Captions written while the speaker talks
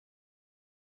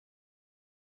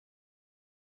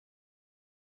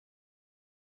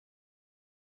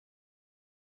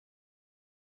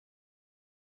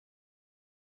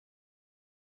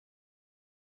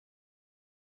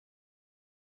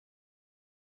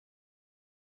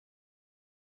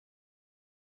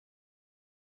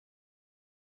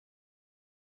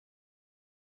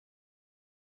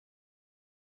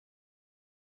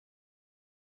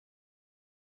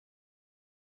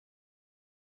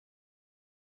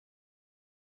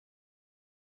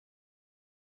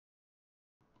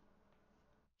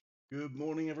Good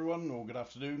morning, everyone, or good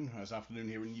afternoon. It's afternoon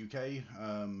here in the UK.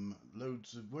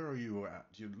 Where are you at?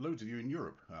 Loads of you in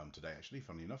Europe today, actually,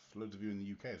 funny enough. Loads of you in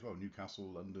the UK as well. Newcastle,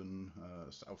 London,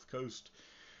 South Coast.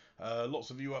 Lots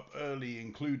of you up early,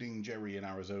 including Jerry in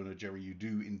Arizona. Jerry, you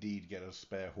do indeed get a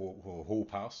spare hall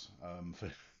pass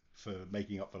for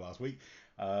making up for last week.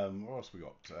 What else we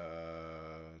got?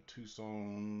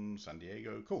 Tucson, San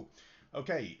Diego. Cool.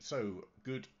 Okay, so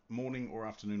good morning or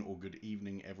afternoon or good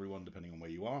evening, everyone, depending on where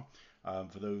you are.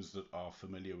 For those that are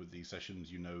familiar with these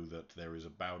sessions, you know that there is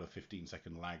about a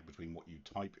 15-second lag between what you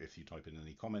type, if you type in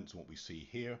any comments, and what we see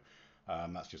here.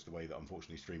 That's just the way that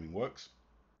unfortunately streaming works.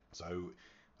 So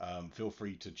feel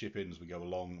free to chip in as we go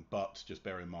along, but just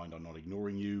bear in mind I'm not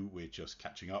ignoring you. We're just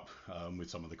catching up with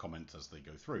some of the comments as they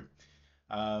go through.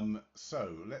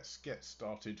 So let's get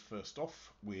started first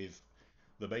off with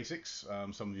the basics.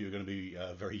 Some of you are going to be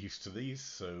very used to these.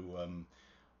 So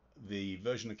the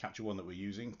version of Capture One that we're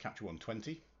using, Capture One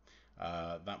 20,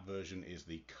 that version is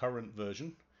the current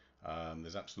version.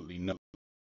 There's absolutely no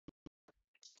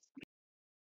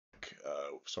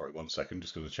sorry, one second,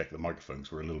 just going to check the microphones.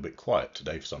 We're a little bit quiet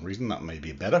today for some reason. That may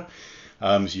be better.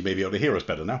 So you may be able to hear us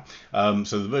better now.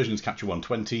 So the version is Capture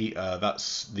 120.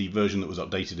 That's the version that was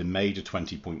updated in May to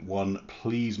 20.1.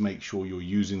 Please make sure you're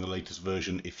using the latest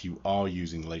version. If you are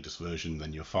using the latest version,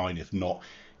 then you're fine. If not,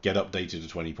 get updated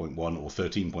to 20.1 or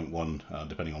 13.1,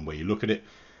 depending on where you look at it,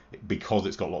 because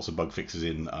it's got lots of bug fixes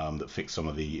in that fix some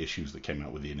of the issues that came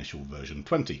out with the initial version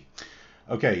 20.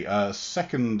 Okay,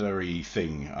 secondary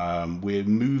thing. We're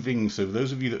moving, so for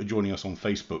those of you that are joining us on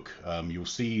Facebook, you'll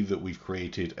see that we've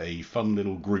created a fun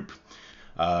little group.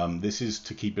 This is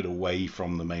to keep it away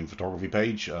from the main photography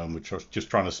page. We're just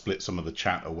trying to split some of the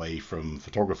chat away from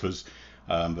photographers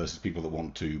versus people that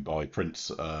want to buy prints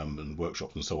and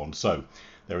workshops and so on. So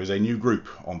there is a new group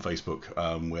on Facebook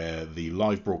where the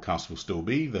live broadcast will still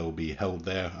be. They'll be held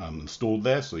there and stored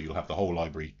there, so you'll have the whole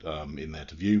library in there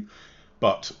to view.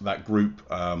 But that group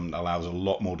allows a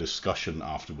lot more discussion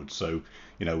afterwards. So,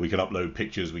 you know, we can upload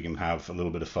pictures, we can have a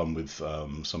little bit of fun with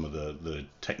some of the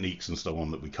techniques and so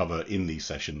on that we cover in these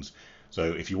sessions. So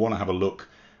if you want to have a look,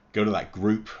 go to that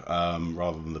group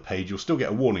rather than the page. You'll still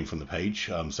get a warning from the page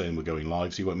saying we're going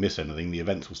live, so you won't miss anything. The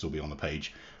events will still be on the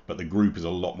page, but the group is a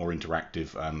lot more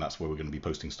interactive, and that's where we're going to be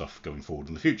posting stuff going forward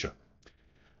in the future.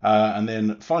 And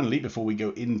then finally, before we go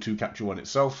into Capture One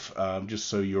itself, just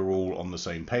so you're all on the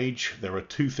same page, there are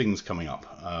two things coming up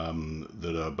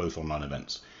that are both online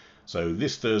events. So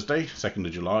this Thursday, 2nd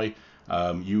of July,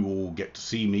 you will get to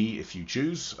see me if you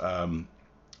choose.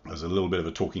 As a little bit of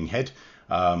a talking head,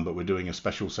 but we're doing a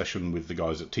special session with the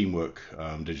guys at Teamwork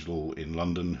Digital in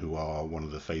London, who are one of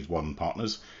the Phase 1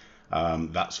 partners.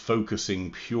 That's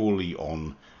focusing purely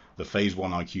on the Phase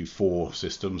 1 IQ4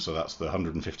 system, so that's the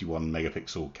 151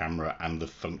 megapixel camera and the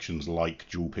functions like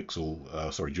dual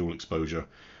exposure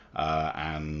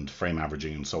and frame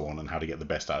averaging and so on, and how to get the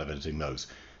best out of editing those.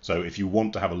 So if you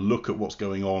want to have a look at what's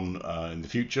going on in the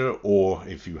future, or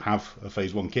if you have a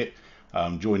Phase 1 kit,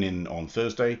 join in on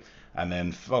Thursday. And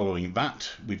then following that,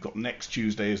 we've got next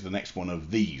Tuesday is the next one of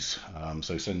these.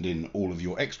 So send in all of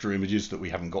your extra images that we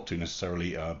haven't got to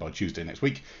necessarily by Tuesday next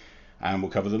week, and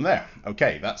we'll cover them there.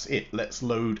 Okay, that's it. Let's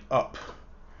load up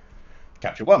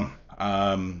Capture One.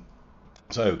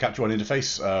 So Capture One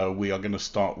interface, we are going to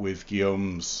start with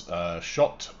Guillaume's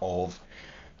shot of,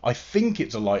 I think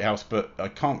it's a lighthouse, but I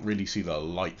can't really see the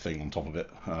light thing on top of it.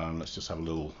 Let's just have a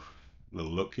little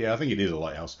look. Yeah, I think it is a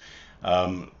lighthouse.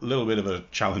 A little bit of a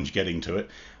challenge getting to it.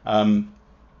 And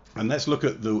let's look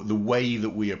at the way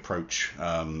that we approach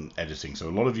editing. So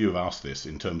a lot of you have asked this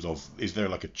in terms of, is there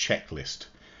like a checklist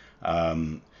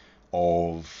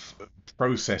of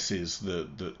processes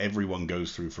that everyone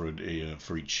goes through for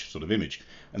each sort of image?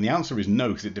 And the answer is no,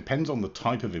 because it depends on the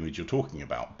type of image you're talking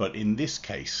about. But in this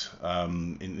case,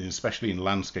 especially in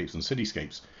landscapes and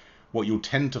cityscapes, what you'll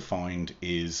tend to find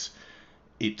is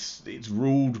it's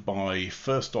ruled by,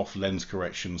 first off, lens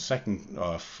correction, second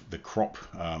off, the crop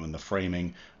and the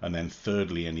framing, and then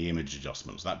thirdly, any image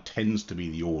adjustments. That tends to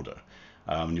be the order.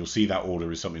 And you'll see that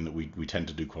order is something that we tend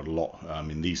to do quite a lot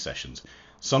in these sessions.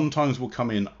 Sometimes we'll come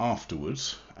in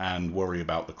afterwards and worry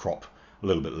about the crop a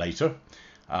little bit later.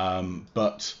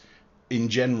 But in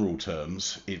general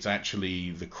terms, it's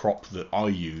actually the crop that I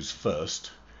use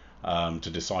first to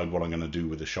decide what I'm going to do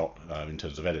with the shot in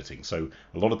terms of editing. So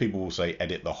a lot of people will say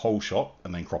edit the whole shot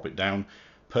and then crop it down.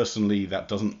 Personally, that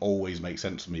doesn't always make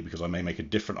sense to me, because I may make a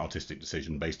different artistic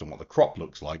decision based on what the crop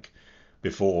looks like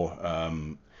before,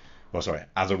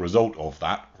 as a result of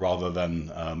that, rather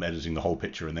than editing the whole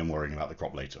picture and then worrying about the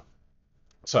crop later.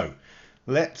 So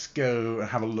Let's go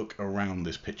have a look around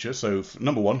this picture. So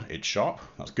number one, it's sharp.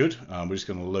 That's good. We're just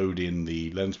going to load in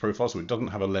the lens profile. So it doesn't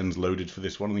have a lens loaded for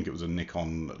this one. I think it was a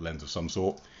Nikon lens of some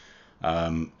sort.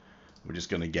 We're just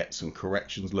going to get some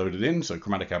corrections loaded in. So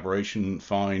chromatic aberration,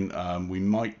 fine. We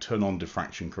might turn on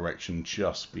diffraction correction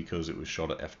just because it was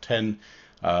shot at f10.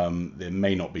 There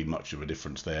may not be much of a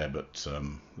difference there, but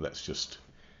let's just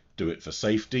do it for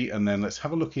safety. And then let's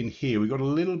have a look in here. We've got a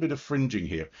little bit of fringing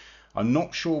here. I'm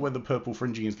not sure whether purple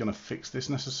fringing is going to fix this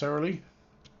necessarily.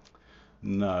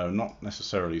 No, not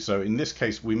necessarily. So in this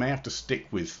case, we may have to stick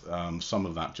with some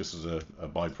of that just as a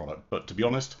byproduct. But to be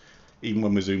honest, even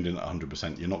when we're zoomed in at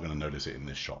 100%, you're not going to notice it in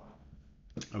this shot.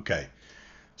 Okay,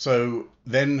 so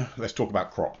then let's talk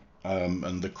about crop.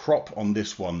 And the crop on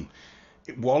this one,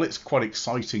 while it's quite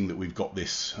exciting that we've got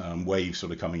this wave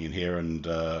sort of coming in here, and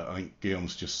I think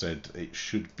Guillaume's just said it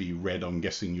should be red. I'm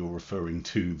guessing you're referring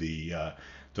to the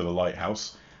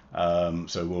lighthouse.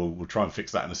 So we'll try and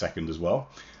fix that in a second as well.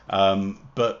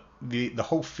 But the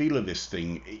whole feel of this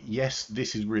thing, yes,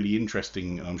 this is really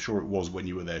interesting, and I'm sure it was when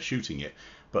you were there shooting it.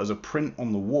 But as a print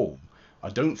on the wall, I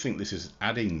don't think this is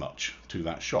adding much to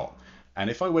that shot. And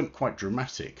if I went quite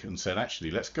dramatic and said,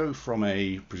 actually, let's go from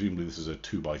a, presumably this is a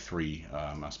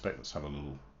 2x3 aspect. Let's have a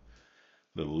little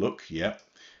look. Yeah.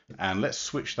 And let's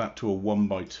switch that to a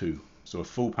 1x2. So a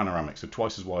full panoramic, so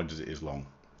twice as wide as it is long.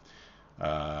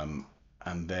 And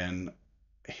then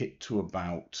hit to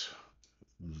about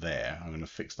there. I'm going to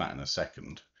fix that in a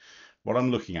second. What I'm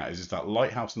looking at is that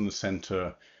lighthouse in the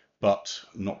center, but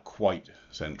not quite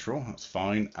central. That's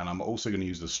fine. And I'm also going to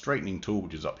use the straightening tool,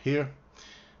 which is up here,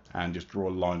 and just draw a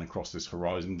line across this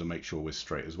horizon to make sure we're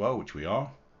straight as well, which we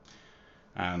are.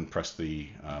 And press the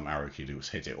arrow key to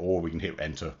hit it, or we can hit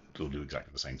enter. It'll do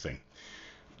exactly the same thing.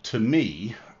 To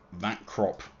me, that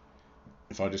crop,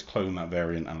 if I just clone that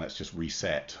variant and let's just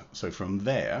reset. So from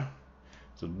there,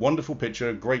 it's a wonderful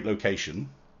picture, great location.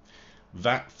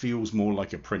 That feels more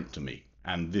like a print to me.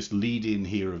 And this lead in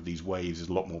here of these waves is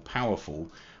a lot more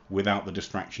powerful without the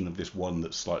distraction of this one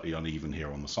that's slightly uneven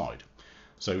here on the side.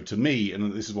 So to me,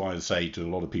 and this is why I say to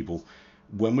a lot of people,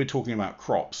 when we're talking about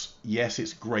crops, yes,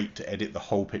 it's great to edit the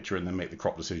whole picture and then make the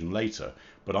crop decision later,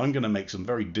 but I'm going to make some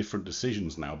very different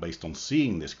decisions now based on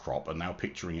seeing this crop and now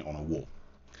picturing it on a wall.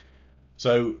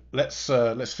 So let's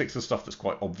fix the stuff that's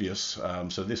quite obvious.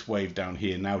 So this wave down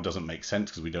here now doesn't make sense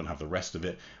because we don't have the rest of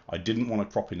it. I didn't want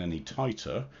to crop in any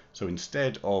tighter, so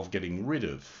instead of getting rid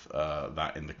of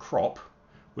that in the crop,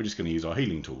 we're just going to use our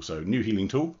healing tool. So new healing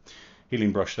tool,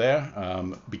 healing brush there.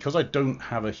 Because I don't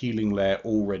have a healing layer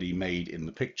already made in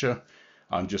the picture,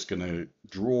 I'm just going to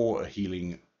draw a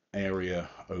healing area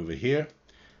over here,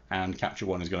 and Capture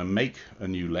One is going to make a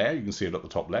new layer. You can see it at the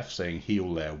top left saying Heal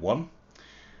Layer 1.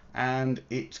 And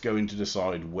it's going to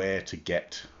decide where to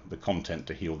get the content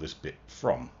to heal this bit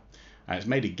from. And it's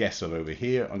made a guess of over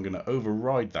here. I'm going to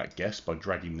override that guess by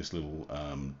dragging this little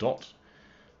dot.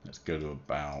 Let's go to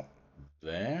about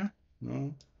there.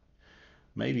 No.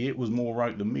 Maybe it was more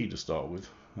right than me to start with.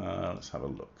 Let's have a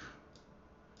look.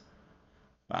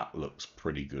 That looks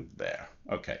pretty good there.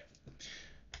 Okay.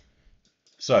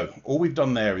 So all we've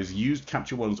done there is used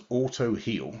Capture One's auto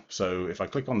heal. So if I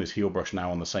click on this heal brush now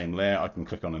on the same layer, I can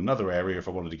click on another area if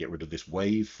I wanted to get rid of this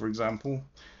wave, for example.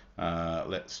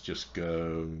 Let's just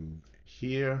go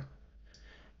here.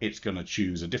 It's going to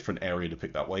choose a different area to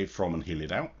pick that wave from and heal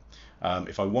it out.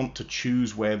 If I want to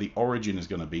choose where the origin is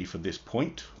going to be for this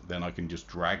point, then I can just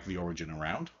drag the origin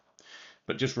around.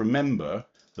 But just remember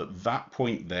that that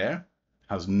point there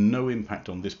has no impact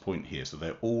on this point here, so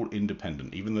they're all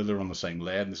independent, even though they're on the same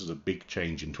layer. And this is a big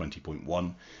change in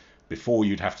 20.1. Before,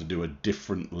 you'd have to do a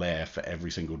different layer for every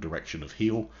single direction of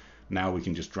heal. Now we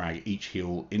can just drag each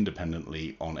heal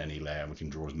independently on any layer, and we can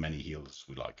draw as many heals as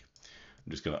we like.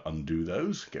 I'm just going to undo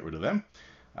those, get rid of them.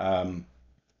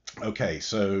 Okay,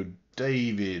 so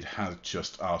David has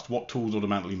just asked, what tools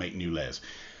automatically make new layers?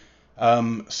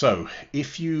 So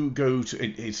if you go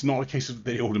to, it's not a case of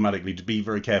they automatically, to be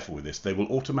very careful with this, they will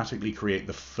automatically create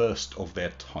the first of their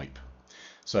type.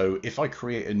 So if I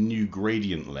create a new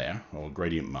gradient layer or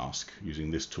gradient mask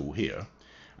using this tool here,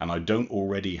 and I don't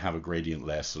already have a gradient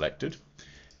layer selected,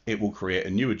 it will create a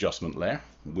new adjustment layer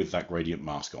with that gradient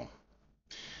mask on.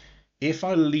 If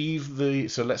I leave the,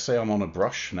 so let's say I'm on a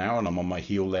brush now and I'm on my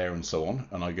heal layer and so on,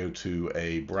 and I go to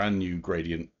a brand new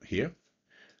gradient here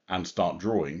and start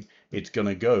drawing, it's going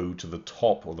to go to the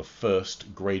top or the first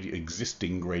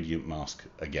existing gradient mask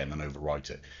again and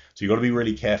overwrite it. So you've got to be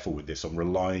really careful with this on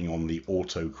relying on the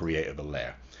auto create of a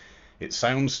layer. It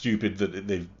sounds stupid that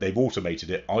they've automated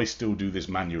it. I still do this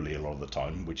manually a lot of the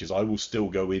time, which is I will still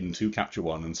go into Capture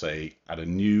One and say add a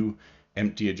new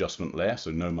empty adjustment layer,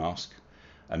 so no mask,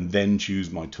 and then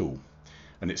choose my tool.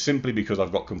 And it's simply because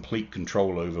I've got complete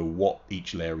control over what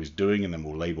each layer is doing, and then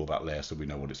we'll label that layer so we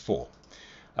know what it's for.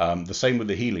 The same with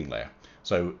the healing layer.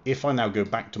 So if I now go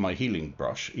back to my healing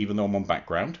brush, even though I'm on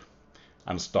background,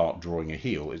 and start drawing a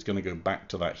heal, it's going to go back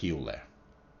to that heal layer.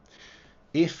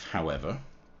 If, however,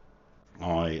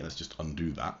 let's just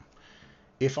undo that.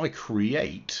 If I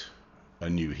create a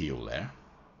new heal layer,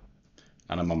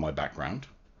 and I'm on my background,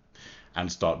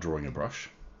 and start drawing a brush,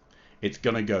 it's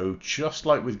going to go just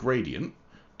like with gradient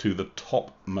to the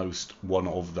topmost one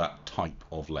of that type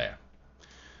of layer.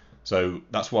 So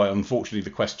that's why, unfortunately, the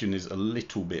question is a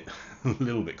little bit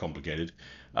complicated.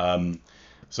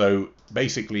 So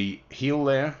basically, heal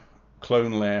layer,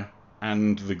 clone layer,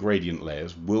 and the gradient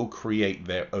layers will create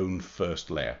their own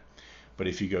first layer. But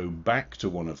if you go back to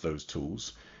one of those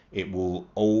tools, it will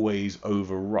always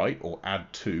overwrite or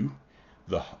add to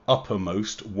the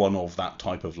uppermost one of that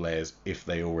type of layers if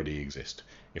they already exist.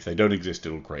 If they don't exist,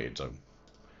 it'll create its own.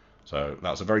 So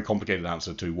that's a very complicated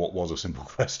answer to what was a simple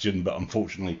question, but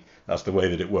unfortunately that's the way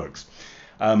that it works.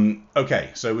 Okay,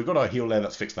 so we've got our heal layer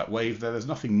that's fixed that wave there. There's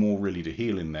nothing more really to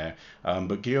heal in there,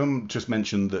 but Guillaume just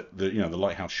mentioned that the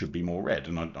lighthouse should be more red,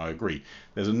 and I agree.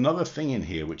 There's another thing in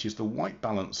here, which is the white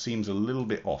balance seems a little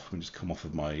bit off. Let me just come off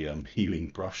of my healing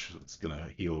brush. It's going to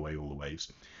heal away all the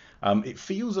waves. It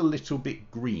feels a little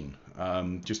bit green,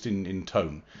 just in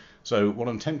tone. So what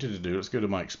I'm tempted to do, let's go to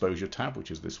my exposure tab, which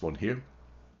is this one here.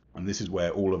 And this is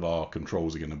where all of our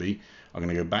controls are going to be. I'm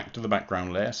going to go back to the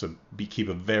background layer, so keep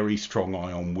a very strong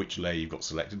eye on which layer you've got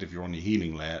selected. If you're on your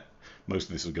healing layer, most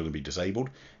of this is going to be disabled.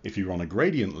 If you're on a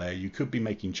gradient layer, you could be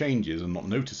making changes and not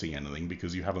noticing anything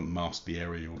because you haven't masked the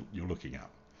area you're looking at.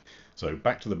 So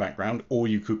back to the background, or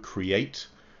you could create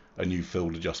a new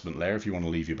filled adjustment layer if you want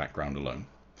to leave your background alone.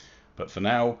 But for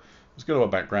now, let's go to our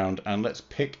background and let's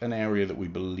pick an area that we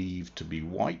believe to be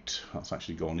white. That's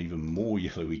actually gone even more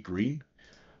yellowy green.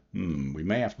 We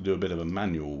may have to do a bit of a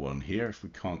manual one here if we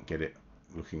can't get it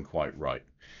looking quite right.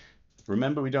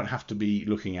 Remember, we don't have to be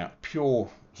looking at pure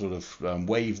sort of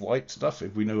wave white stuff.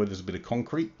 If we know where there's a bit of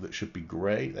concrete, that should be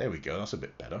grey. There we go, that's a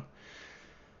bit better.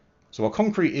 So our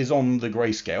concrete is on the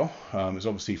grey scale. It's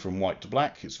obviously from white to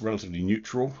black. It's relatively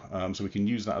neutral, so we can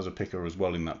use that as a picker as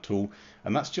well in that tool.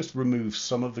 And that's just removed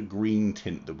some of the green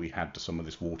tint that we had to some of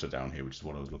this water down here, which is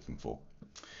what I was looking for.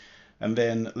 And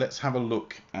then let's have a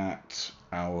look at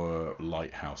our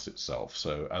lighthouse itself.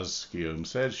 So as Guillaume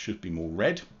said, should be more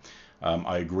red.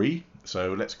 I agree.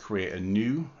 So let's create a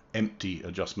new empty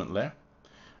adjustment layer.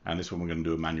 And this one we're going to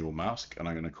do a manual mask, and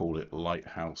I'm going to call it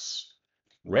Lighthouse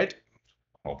Red,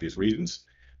 obvious reasons.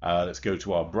 Let's go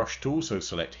to our brush tool. So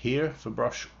select here for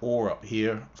brush or up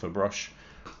here for brush.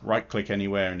 Right click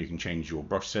anywhere and you can change your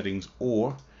brush settings,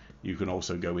 or you can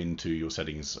also go into your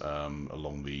settings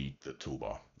along the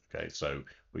toolbar. Okay, so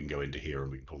we can go into here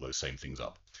and we can pull those same things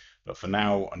up. But for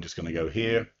now, I'm just going to go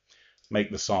here,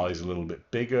 make the size a little bit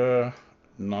bigger,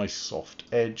 nice soft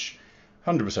edge,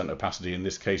 100% opacity in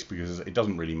this case because it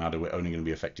doesn't really matter. We're only going to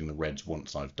be affecting the reds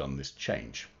once I've done this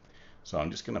change. So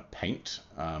I'm just going to paint.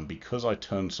 Because I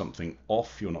turned something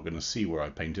off, you're not going to see where I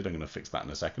painted. I'm going to fix that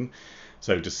in a second.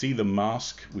 So to see the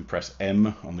mask, we press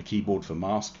M on the keyboard for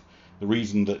mask. The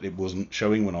reason that it wasn't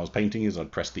showing when I was painting is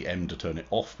I'd pressed the M to turn it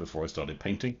off before I started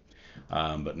painting.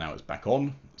 But now it's back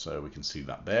on, so we can see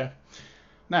that there.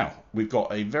 Now, we've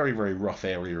got a very, very rough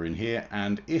area in here,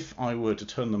 and if I were to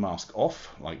turn the mask off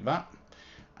like that,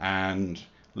 and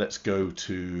let's go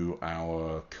to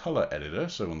our color editor,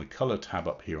 so on the color tab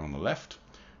up here on the left,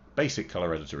 basic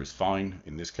color editor is fine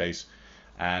in this case.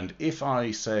 And if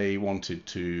I say wanted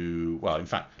to, well, in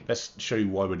fact, let's show you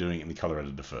why we're doing it in the color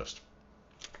editor first.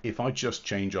 If I just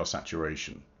change our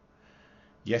saturation,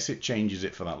 yes, it changes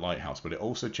it for that lighthouse, but it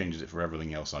also changes it for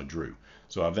everything else I drew.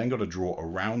 So I've then got to draw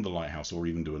around the lighthouse or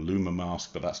even do a luma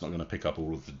mask, but that's not going to pick up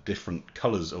all of the different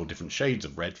colors or different shades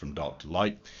of red from dark to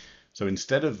light. So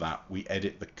instead of that, we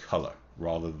edit the color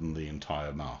rather than the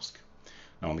entire mask.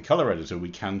 Now on the color editor, we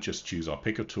can just choose our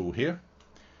picker tool here,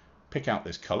 pick out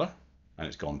this color, and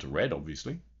it's gone to red,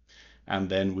 obviously. And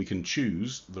then we can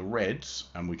choose the reds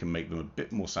and we can make them a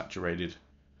bit more saturated,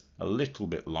 a little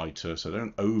bit lighter, so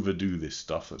don't overdo this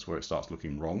stuff. That's where it starts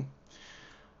looking wrong.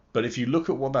 But if you look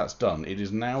at what that's done, it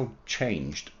is now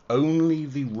changed only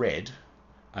the red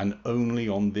and only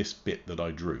on this bit that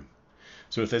I drew.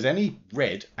 So if there's any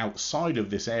red outside of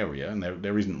this area, and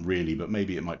there isn't really, but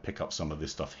maybe it might pick up some of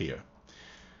this stuff here,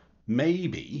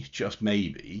 maybe, just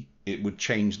maybe, it would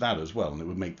change that as well, and it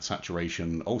would make the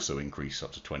saturation also increase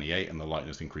up to 28 and the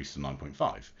lightness increase to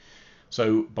 9.5.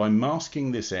 So by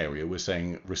masking this area, we're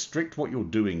saying restrict what you're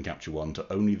doing, Capture One,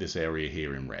 to only this area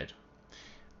here in red.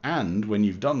 And when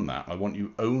you've done that, I want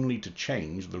you only to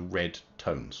change the red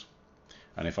tones.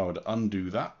 And if I were to undo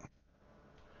that,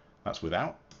 that's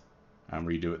without, and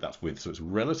redo it, that's with. So it's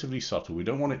relatively subtle. We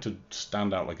don't want it to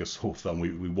stand out like a sore thumb.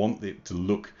 We want it to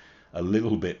look a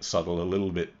little bit subtle, a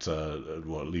little bit,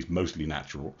 well, at least mostly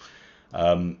natural.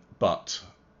 But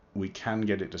we can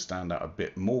get it to stand out a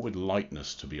bit more with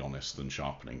lightness, to be honest, than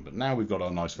sharpening. But now we've got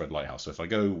our nice red lighthouse. So if I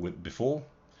go with before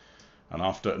and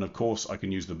after, and of course I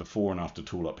can use the before and after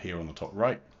tool up here on the top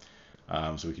right.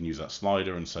 So we can use that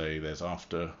slider and say there's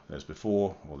after, there's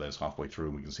before, or there's halfway through,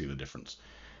 and we can see the difference.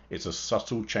 It's a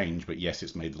subtle change, but yes,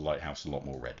 it's made the lighthouse a lot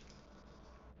more red.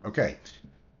 Okay,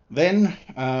 then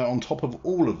on top of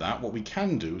all of that, what we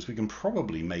can do is we can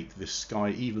probably make this sky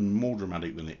even more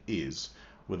dramatic than it is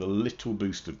with a little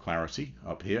boost of clarity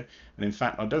up here. And in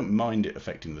fact, I don't mind it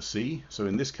affecting the sea. So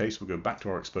in this case, we'll go back to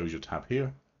our exposure tab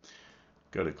here,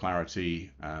 go to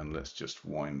clarity, and let's just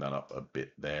wind that up a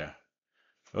bit there.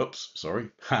 Oops, sorry.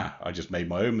 Ha! I just made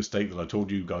my own mistake that I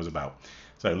told you guys about.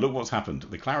 So look what's happened.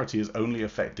 The clarity has only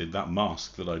affected that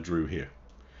mask that I drew here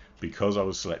because I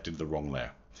was selected the wrong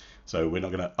layer. So we're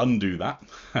not going to undo that.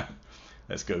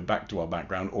 Let's go back to our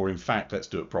background, or in fact, let's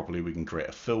do it properly. We can create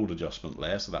a filled adjustment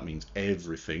layer. So that means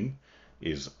everything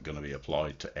is going to be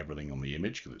applied to everything on the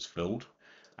image because it's filled.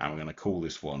 And we're going to call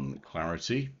this one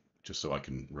clarity, just so I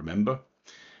can remember.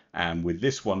 And with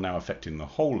this one now affecting the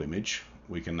whole image,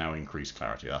 we can now increase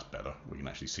clarity. That's better. We can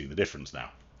actually see the difference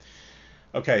now.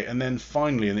 Okay, and then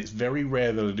finally, and it's very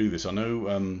rare that I do this. I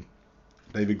know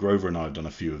David Grover and I have done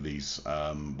a few of these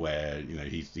where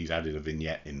he's added a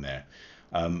vignette in there.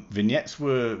 Vignettes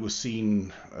were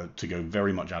seen to go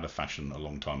very much out of fashion a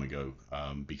long time ago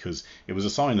because it was a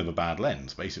sign of a bad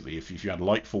lens. Basically, if you had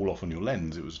light fall off on your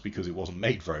lens, it was because it wasn't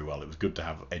made very well. It was good to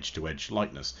have edge-to-edge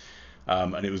lightness.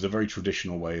 And it was a very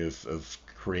traditional way of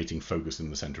creating focus in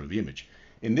the center of the image.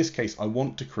 In this case, I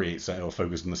want to create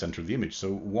focus in the center of the image,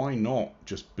 so why not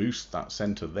just boost that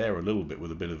center there a little bit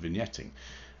with a bit of vignetting?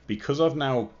 Because I've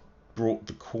now brought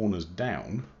the corners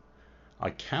down, I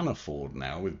can afford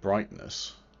now, with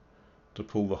brightness, to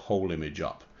pull the whole image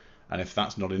up. And if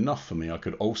that's not enough for me, I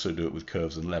could also do it with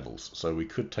curves and levels. So we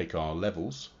could take our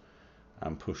levels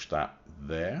and push that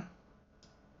there.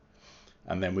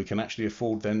 And then we can actually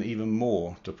afford then even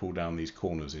more to pull down these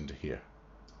corners into here.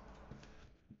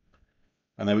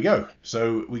 And there we go.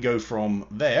 So we go from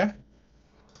there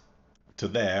to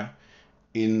there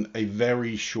in a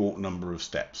very short number of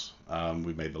steps.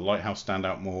 We've made the lighthouse stand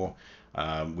out more.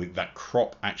 With that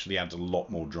crop actually adds a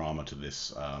lot more drama to this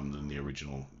than the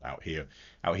original out here.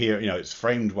 Out here, it's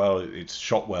framed well, it's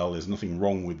shot well, there's nothing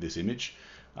wrong with this image.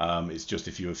 It's just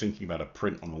if you were thinking about a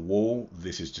print on a wall,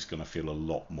 this is just going to feel a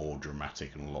lot more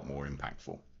dramatic and a lot more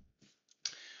impactful.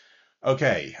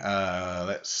 Okay,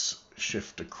 let's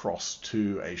shift across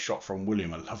to a shot from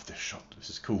William. I love this shot. This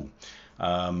is cool.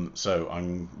 So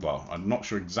I'm not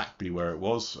sure exactly where it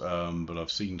was, but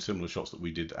I've seen similar shots that we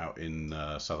did out in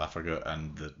South Africa,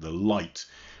 and the light,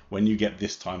 when you get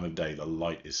this time of day, the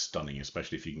light is stunning,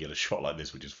 especially if you can get a shot like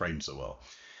this, which is framed so well.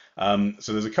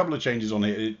 So there's a couple of changes on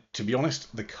here. To be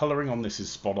honest, the colouring on this is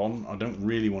spot on. I don't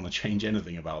really want to change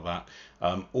anything about that.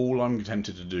 All I'm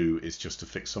tempted to do is just to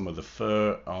fix some of the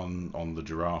fur on the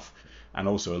giraffe, and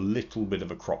also a little bit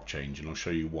of a crop change, and I'll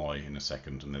show you why in a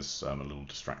second. And there's a little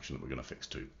distraction that we're going to fix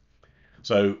too.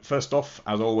 So first off,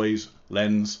 as always,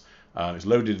 lens. It's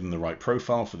loaded in the right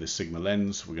profile for this Sigma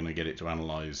lens. We're going to get it to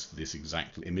analyze this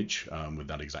exact image with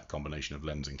that exact combination of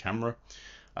lens and camera.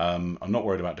 I'm not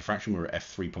worried about diffraction. We're at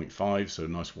f3.5, so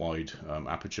nice wide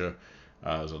aperture.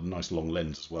 There's a nice long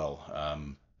lens as well.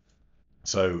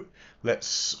 So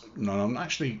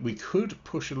we could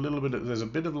push a little bit. There's a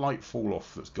bit of light fall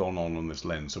off that's gone on this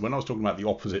lens. So when I was talking about the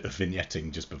opposite of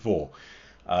vignetting just before,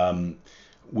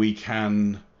 we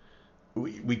can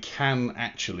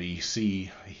actually see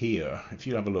here, if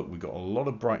you have a look, we've got a lot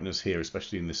of brightness here,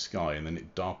 especially in this sky, and then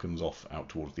it darkens off out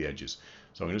towards the edges.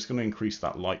 So I'm just going to increase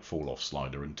that light fall off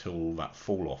slider until that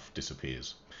fall off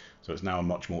disappears. So it's now a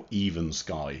much more even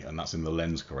sky, and that's in the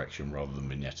lens correction rather than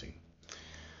vignetting.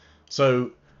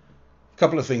 So a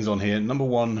couple of things on here. Number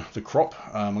one, the crop.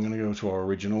 I'm going to go to our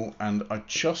original, and I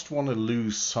just want to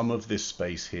lose some of this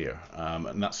space here,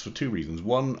 and that's for two reasons.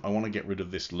 One, I want to get rid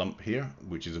of this lump here,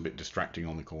 which is a bit distracting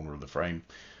on the corner of the frame.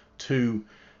 Two,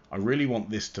 I really want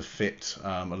this to fit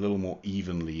a little more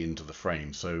evenly into the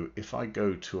frame. So if I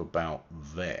go to about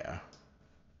there,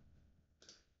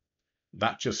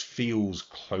 that just feels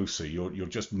closer. You're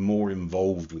just more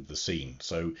involved with the scene.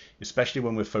 So especially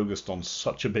when we're focused on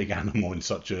such a big animal in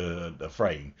such a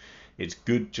frame, it's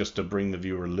good just to bring the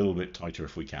viewer a little bit tighter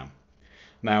if we can.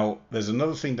 Now, there's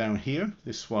another thing down here,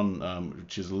 this one,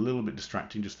 which is a little bit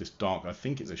distracting, just this dark, I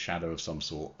think it's a shadow of some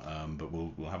sort, but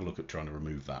we'll have a look at trying to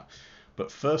remove that.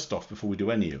 But first off, before we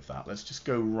do any of that, let's just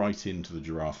go right into the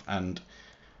giraffe. And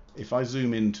if I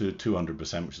zoom into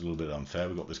 200%, which is a little bit unfair,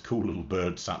 we've got this cool little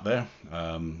bird sat there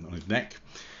on his neck.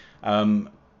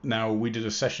 Now, we did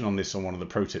a session on this on one of the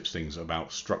pro tips things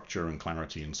about structure and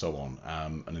clarity and so on.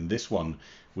 And in this one,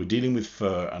 we're dealing with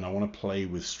fur, and I want to play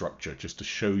with structure just to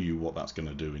show you what that's going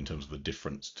to do in terms of the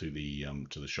difference to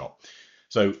the shot.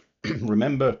 So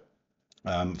remember,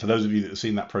 for those of you that have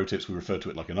seen that pro tips, we refer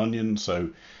to it like an onion. So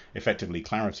effectively,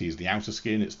 clarity is the outer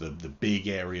skin. It's the big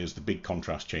areas, the big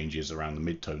contrast changes around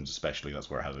the midtones especially. That's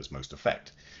where it has its most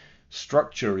effect.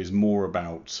 Structure is more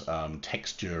about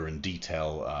texture and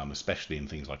detail, especially in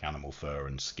things like animal fur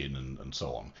and skin and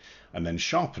so on. And then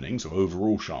sharpening, so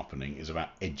overall sharpening, is about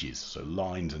edges, so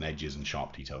lines and edges and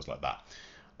sharp details like that.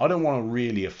 I don't want to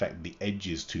really affect the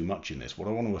edges too much in this. What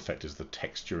I want to affect is the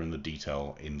texture and the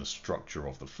detail in the structure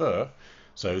of the fur.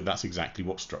 So that's exactly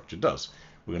what structure does.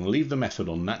 We're going to leave the method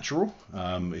on natural.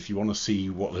 If you want to see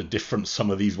what a difference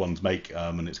some of these ones make,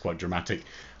 and it's quite dramatic,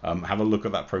 have a look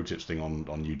at that pro tips thing on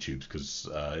YouTube, because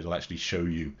it'll actually show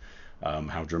you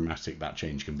how dramatic that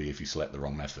change can be if you select the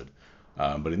wrong method.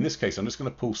 But in this case, I'm just going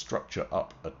to pull structure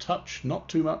up a touch, not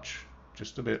too much,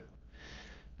 just a bit,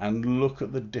 and look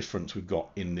at the difference we've got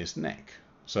in this neck.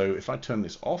 So if I turn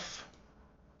this off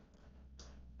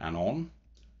and on,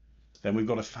 then we've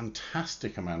got a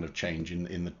fantastic amount of change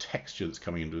in the texture that's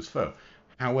coming into his fur.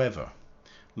 However,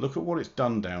 look at what it's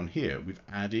done down here. We've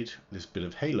added this bit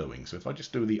of haloing. So if I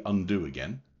just do the undo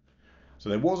again, so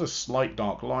there was a slight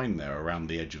dark line there around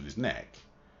the edge of his neck,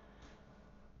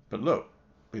 but look,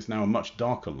 it's now a much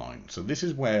darker line. So this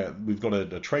is where we've got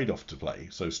a trade-off to play.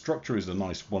 So structure is a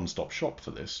nice one-stop shop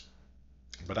for this,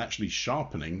 but actually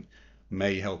sharpening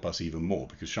may help us even more,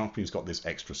 because sharpening's got this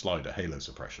extra slider, halo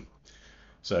suppression.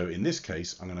 So in this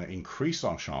case, I'm going to increase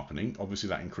our sharpening. Obviously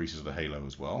that increases the halo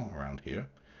as well around here,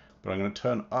 but I'm going to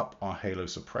turn up our halo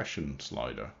suppression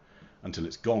slider until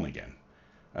it's gone again.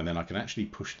 And then I can actually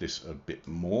push this a bit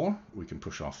more. We can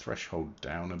push our threshold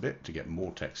down a bit to get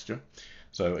more texture.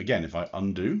 So again, if I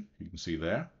undo, you can see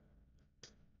there,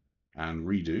 and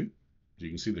redo, you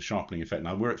can see the sharpening effect.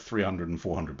 Now we're at 300 and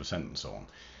 400% and so on.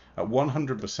 At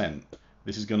 100%,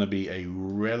 this is going to be a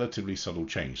relatively subtle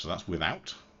change. So that's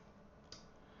without,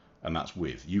 and that's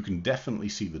with. You can definitely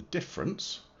see the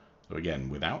difference. So again,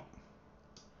 without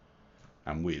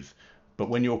and with. But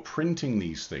when you're printing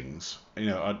these things, you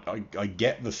know, I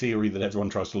get the theory that everyone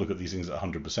tries to look at these things at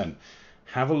 100%.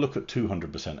 Have a look at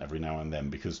 200% every now and then,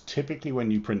 because typically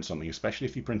when you print something, especially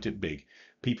if you print it big,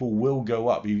 people will go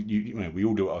up. You know, we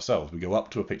all do it ourselves. We go up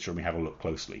to a picture and we have a look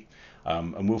closely,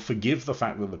 and we'll forgive the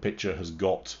fact that the picture has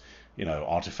got, you know,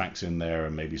 artifacts in there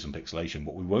and maybe some pixelation.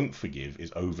 What we won't forgive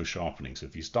is over sharpening. So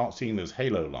if you start seeing those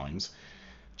halo lines,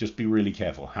 just be really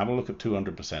careful. Have a look at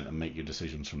 200% and make your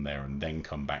decisions from there, and then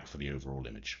come back for the overall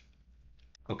image.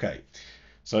 Okay,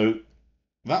 so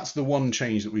that's the one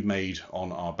change that we've made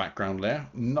on our background layer.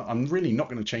 I'm really not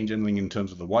going to change anything in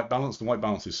terms of the white balance. The white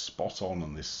balance is spot on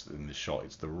in this shot.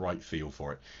 It's the right feel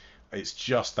for it. It's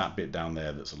just that bit down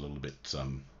there that's a little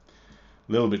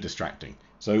bit distracting.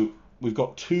 So we've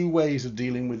got two ways of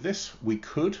dealing with this. We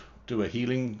could do a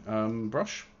healing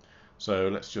brush. So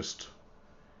let's just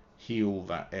heal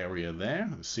that area there.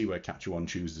 Let's see where Capture One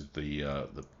chooses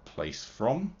the place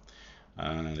from,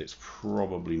 and it's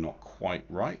probably not quite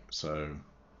right. So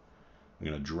I'm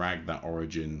going to drag that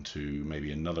origin to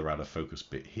maybe another out of focus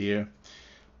bit here,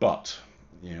 but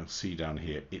you know, see down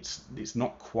here, it's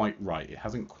not quite right. It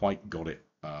hasn't quite got it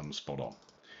spot on.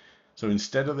 So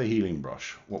instead of the healing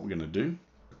brush, what we're going to do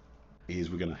is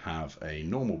we're going to have a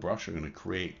normal brush. I'm going to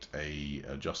create a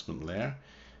adjustment layer,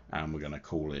 and we're going to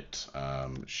call it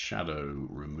shadow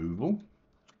removal.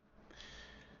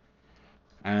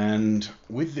 And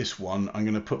with this one, I'm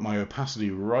going to put my opacity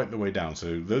right the way down.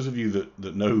 So those of you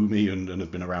that know me and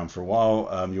have been around for a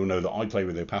while, you'll know that I play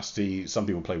with opacity. Some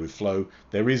people play with flow.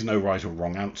 There is no right or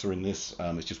wrong answer in this.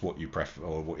 It's just what you prefer,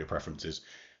 or what your preference is,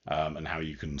 and how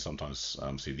you can sometimes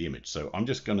see the image. So I'm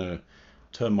just going to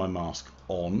turn my mask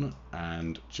on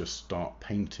and just start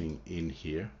painting in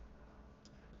here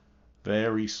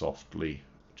very softly,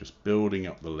 just building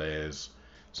up the layers.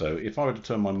 So if I were to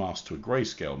turn my mask to a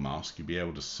grayscale mask, you'd be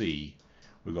able to see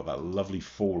we've got that lovely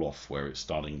fall off where it's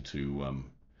starting to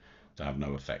have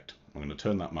no effect. I'm going to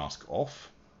turn that mask off,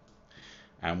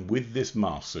 and with this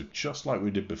mask, so just like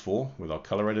we did before with our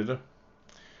color editor,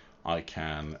 I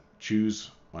can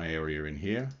choose my area in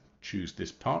here, choose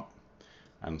this part,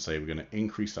 and say we're going to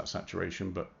increase that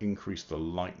saturation but increase the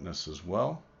lightness as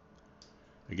well.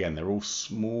 Again, they're all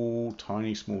small,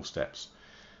 tiny, small steps.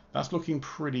 That's looking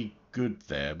pretty good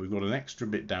there. We've got an extra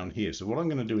bit down here. So what I'm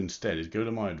going to do instead is go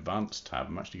to my Advanced tab.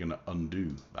 I'm actually going to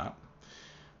undo that.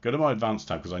 Go to my Advanced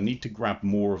tab because I need to grab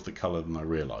more of the color than I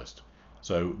realized.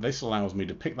 So this allows me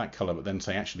to pick that color, but then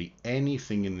say actually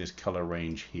anything in this color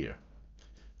range here.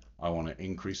 I want to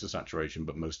increase the saturation,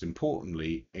 but most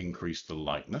importantly, increase the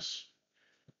lightness.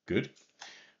 Good.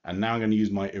 And now I'm going to use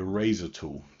my eraser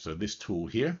tool. So this tool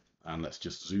here, and let's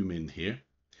just zoom in here.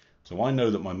 So I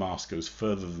know that my mask goes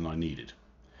further than I needed.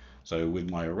 So with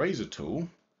my eraser tool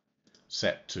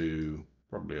set to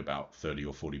probably about 30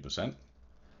 or 40%,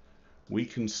 we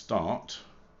can start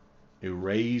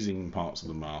erasing parts of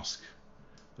the mask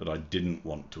that I didn't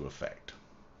want to affect.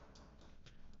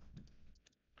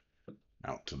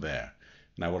 Out to there.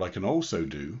 Now what I can also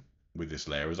do with this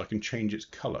layer is I can change its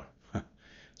color.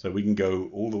 So we can go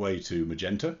all the way to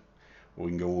magenta, or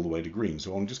we can go all the way to green.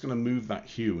 So I'm just going to move that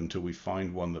hue until we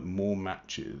find one that more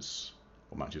matches,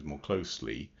 or matches more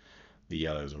closely, the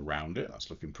yellows around it.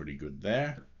 That's looking pretty good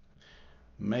there.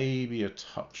 Maybe a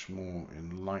touch more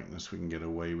in lightness we can get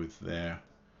away with there.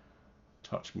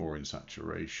 Touch more in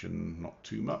saturation, not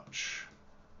too much.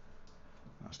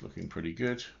 That's looking pretty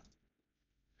good.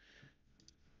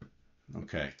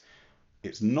 Okay,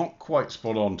 it's not quite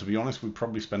spot on. To be honest, we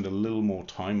probably spend a little more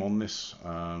time on this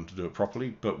to do it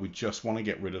properly, but we just want to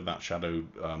get rid of that shadow,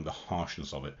 the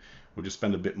harshness of it. We'll just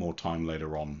spend a bit more time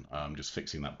later on just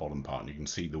fixing that bottom part, and you can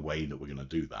see the way that we're going to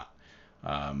do that.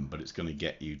 But it's going to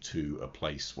get you to a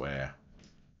place where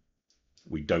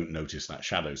we don't notice that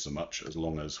shadow so much, as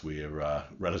long as we're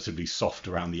relatively soft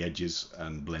around the edges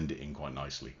and blend it in quite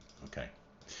nicely. Okay.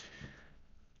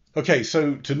 Okay,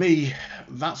 so to me,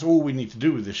 that's all we need to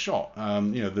do with this shot.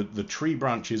 You know, the tree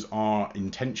branches are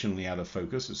intentionally out of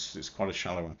focus. It's quite a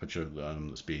shallow aperture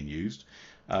that's being used.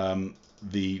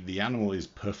 The animal is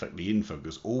perfectly in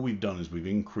focus. All we've done is we've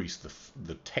increased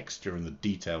the texture and the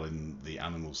detail in the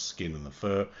animal's skin and the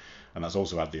fur, and that's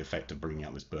also had the effect of bringing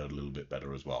out this bird a little bit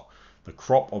better as well. The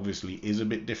crop obviously is a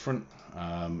bit different,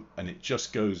 and it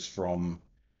just goes from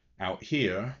out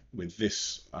here with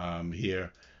this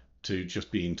here to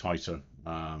just being tighter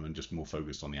and just more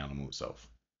focused on the animal itself.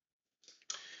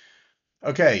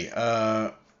 Okay,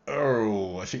 I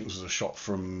think this was a shot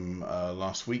from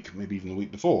last week, maybe even the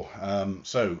week before.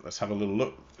 So let's have a little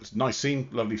look. It's a nice scene,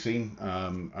 lovely scene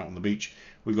out on the beach.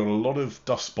 We've got a lot of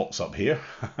dust spots up here.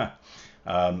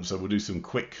 So we'll do some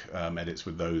quick edits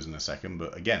with those in a second.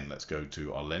 But again, let's go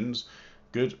to our lens.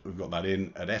 Good, we've got that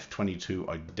in. At f22,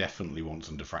 I definitely want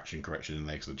some diffraction correction in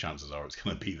there because the chances are it's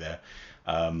going to be there.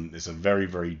 It's a very,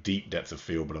 very deep depth of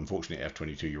field, but unfortunately at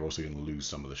f22, you're also going to lose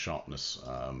some of the sharpness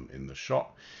in the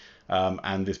shot.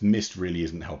 And this mist really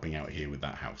isn't helping out here with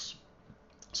that house.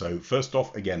 So first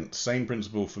off, again, same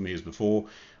principle for me as before.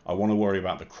 I want to worry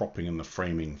about the cropping and the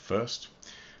framing first.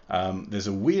 There's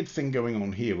a weird thing going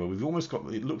on here where we've almost got,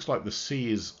 it looks like the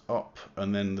sea is up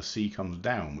and then the sea comes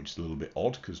down, which is a little bit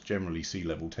odd because generally sea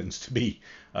level tends to be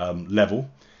level.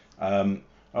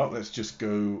 Let's just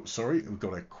go, sorry, we've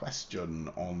got a question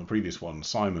on the previous one.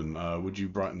 Simon, would you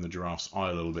brighten the giraffe's eye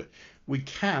a little bit? We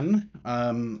can.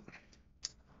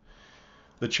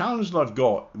 The challenge that I've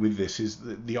got with this is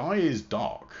that the eye is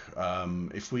dark.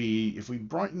 If we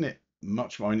brighten it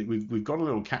much more, we've got a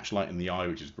little catch light in the eye,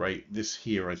 which is great. This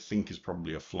here I think is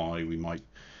probably a fly. We might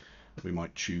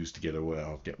choose to get away.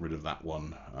 I'll get rid of that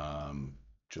one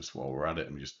just while we're at it,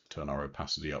 and we just turn our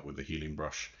opacity up with the healing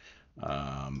brush.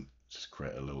 Just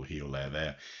create a little heal layer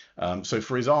there. So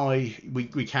for his eye, we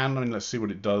can. I mean, let's see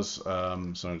what it does.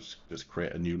 So let's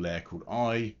create a new layer called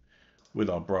eye with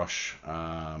our brush,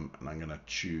 and I'm going to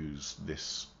choose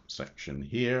this section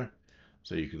here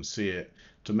so you can see it.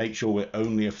 To make sure we're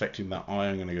only affecting that eye,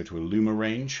 I'm going to go to a luma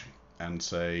range and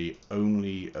say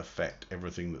only affect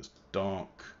everything that's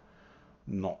dark,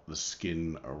 not the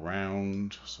skin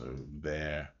around. So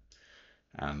there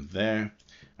and there.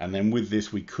 And then with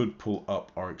this, we could pull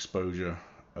up our exposure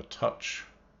a touch.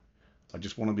 I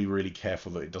just want to be really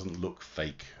careful that it doesn't look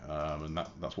fake, and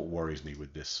that's what worries me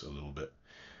with this a little bit.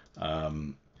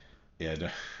 Yeah,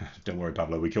 don't worry,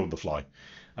 Pablo. We killed the fly.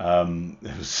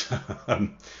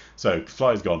 So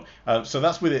fly's gone. So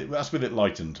that's with it. That's with it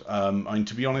lightened. I mean,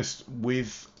 to be honest,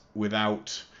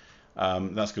 without,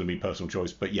 that's going to be personal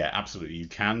choice. But yeah, absolutely, you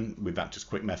can with that just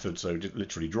quick method. So just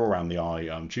literally draw around the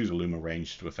eye, choose a luma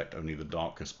range to affect only the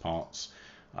darkest parts,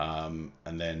 and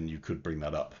then you could bring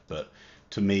that up. But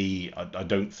to me, I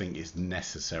don't think it's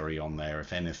necessary on there.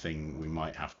 If anything, we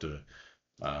might have to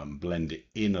blend it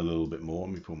in a little bit more.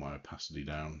 Let me pull my opacity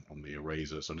down on the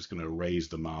eraser. So I'm just going to erase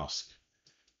the mask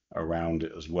around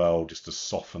it as well, just to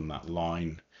soften that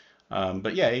line.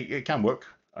 But yeah, it can work.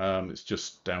 It's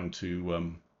just down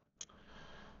to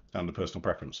personal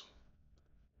preference.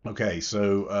 Okay,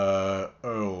 so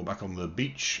Earl back on the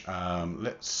beach.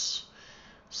 Let's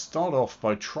start off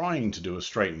by trying to do a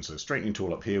straighten. So straightening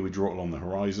tool up here, we draw it along the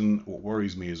horizon. What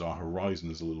worries me is our horizon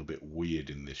is a little bit weird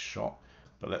in this shot,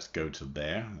 but let's go to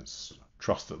there. Let's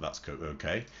trust that that's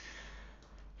okay.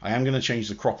 I am going to change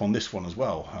the crop on this one as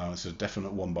well. It's a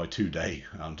definite 1x2 day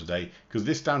today, because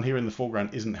this down here in the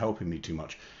foreground isn't helping me too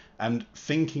much. And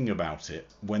thinking about it,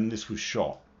 when this was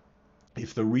shot,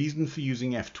 if the reason for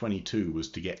using f22 was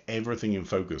to get everything in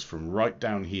focus from right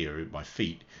down here at my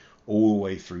feet all the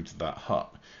way through to that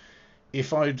hut,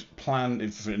 if I'd planned,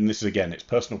 and this is again, it's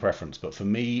personal preference, but for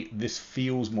me, this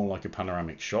feels more like a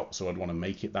panoramic shot, so I'd want to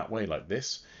make it that way, like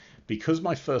this. Because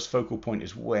my first focal point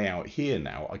is way out here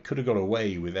now, I could have got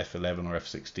away with f11 or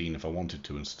f16 if I wanted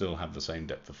to and still have the same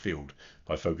depth of field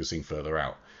by focusing further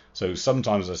out. So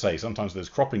sometimes, as I say, sometimes there's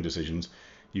cropping decisions.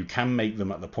 You can make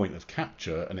them at the point of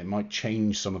capture, and it might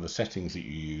change some of the settings that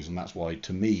you use, and that's why,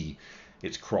 to me,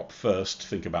 it's crop first,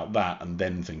 think about that, and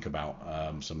then think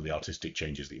about some of the artistic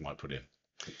changes that you might put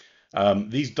in.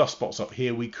 These dust spots up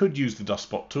here, we could use the dust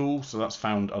spot tool, so that's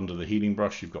found under the healing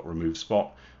brush. You've got remove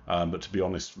spot, but to be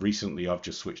honest, recently I've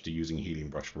just switched to using healing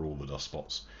brush for all the dust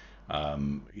spots.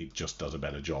 It just does a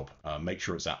better job. Make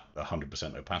sure it's at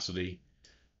 100% opacity,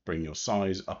 bring your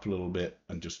size up a little bit,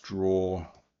 and just draw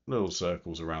little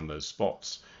circles around those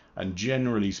spots. And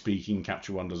generally speaking,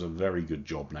 Capture One does a very good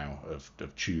job now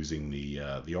of choosing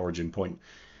the origin point,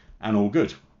 and all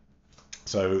good.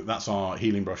 So that's our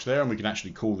healing brush there, and we can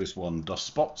actually call this one dust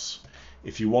spots.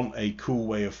 If you want a cool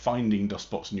way of finding dust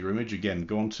spots in your image, again,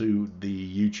 go onto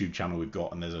the YouTube channel we've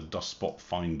got, and there's a dust spot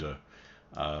finder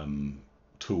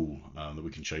tool that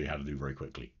we can show you how to do very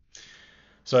quickly.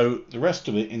 So the rest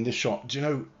of it in this shot, do you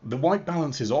know, the white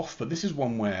balance is off, but this is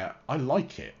one where I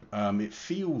like it. It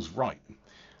feels right.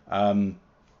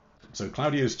 So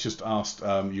Claudia's just asked,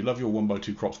 you love your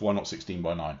 1x2 crops, why not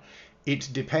 16x9? It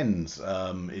depends,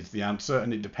 is the answer,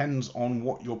 and it depends on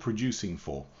what you're producing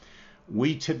for. From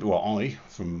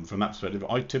that perspective,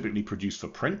 I typically produce for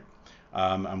print,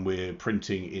 and we're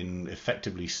printing in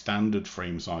effectively standard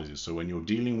frame sizes. So when you're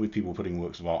dealing with people putting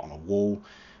works of art on a wall,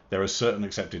 there are certain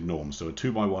accepted norms. So a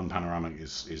 2x1 panoramic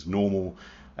is normal,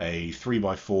 a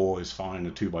 3x4 is fine, a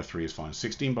 2x3 is fine.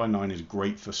 16x9 is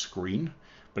great for screen,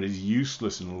 but it's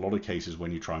useless in a lot of cases when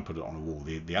you try and put it on a wall.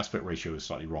 The aspect ratio is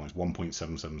slightly wrong. It's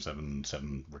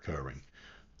 1.7777 recurring.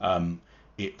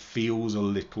 It feels a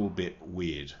little bit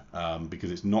weird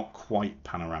because it's not quite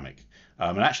panoramic.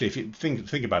 And actually, if you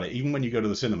think about it, even when you go to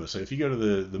the cinema, so if you go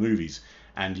to the movies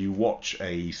and you watch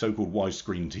a so-called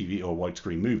widescreen TV or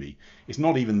widescreen movie, it's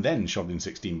not even then shot in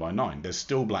 16x9. There's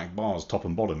still black bars top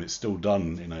and bottom. It's still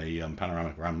done in a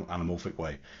panoramic or anamorphic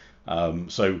way.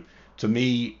 So to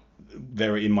me,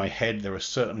 in my head, there are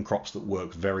certain crops that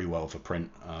work very well for print,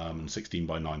 and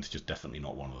 16x9 is just definitely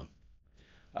not one of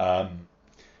them.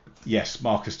 Yes,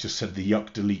 Marcus just said the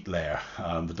yuck delete layer,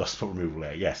 the dust spot removal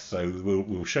layer. Yes, so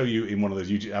we'll show you in one of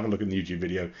those YouTube. Have a look in the YouTube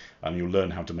video, and you'll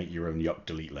learn how to make your own yuck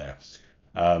delete layer.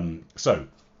 So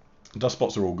dust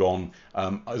spots are all gone.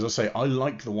 As I say, I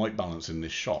like the white balance in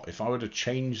this shot. If I were to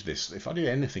change this, if I did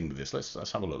anything with this,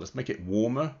 let's have a look. Let's make it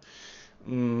warmer.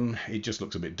 It just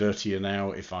looks a bit dirtier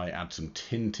now. If I add some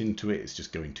tint into it, it's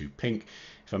just going too pink.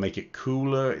 If I make it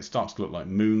cooler, it starts to look like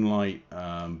moonlight,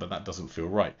 but that doesn't feel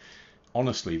right.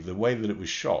 Honestly, the way that it was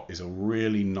shot is a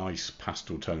really nice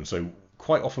pastel tone. So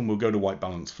quite often we'll go to white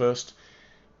balance first,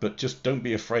 but just don't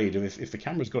be afraid. If the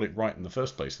camera's got it right in the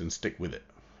first place, then stick with it.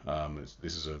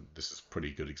 This is a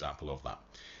pretty good example of that.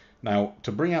 Now,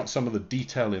 to bring out some of the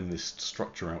detail in this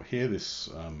structure out here, this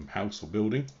house or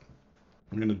building,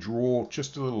 I'm going to draw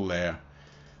just a little layer,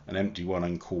 an empty one,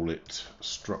 and call it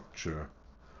structure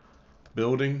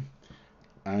building.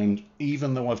 And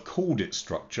even though I've called it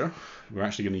structure, we're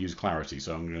actually going to use clarity.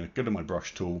 So I'm going to go to my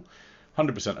brush tool.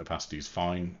 100% opacity is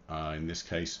fine in this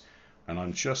case. And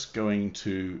I'm just going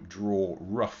to draw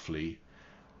roughly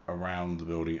around the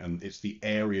building. And it's the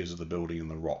areas of the building and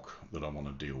the rock that I want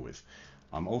to deal with.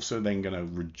 I'm also then going to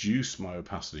reduce my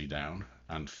opacity down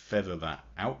and feather that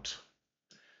out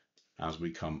as we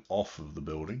come off of the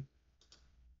building.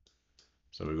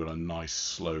 So we've got a nice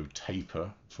slow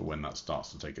taper for when that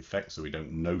starts to take effect, so we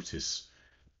don't notice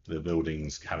the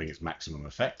buildings having its maximum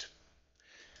effect.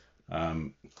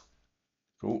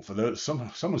 Cool. For those,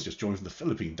 someone's just joined from the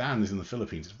Philippines. Dan is in the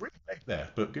Philippines. It's really late there,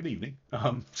 but good evening.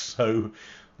 So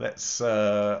let's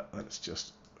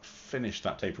just finish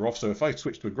that taper off. So if I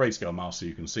switch to a grayscale master,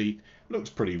 you can see it looks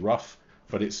pretty rough,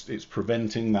 but it's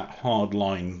preventing that hard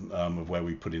line of where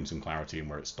we put in some clarity and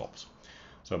where it stops.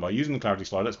 So by using the clarity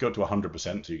slider, let's go up to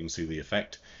 100% so you can see the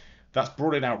effect. That's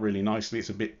brought it out really nicely. It's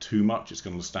a bit too much. It's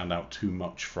going to stand out too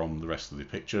much from the rest of the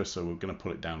picture. So we're going to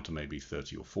pull it down to maybe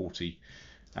 30 or 40.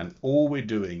 And all we're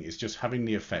doing is just having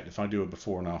the effect. If I do a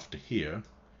before and after here,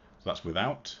 so that's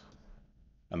without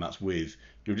and that's with,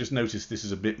 you'll just notice this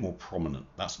is a bit more prominent.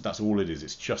 That's all it is.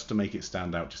 It's just to make it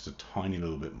stand out just a tiny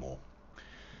little bit more.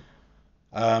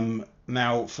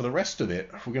 Now for the rest of it,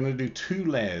 we're going to do two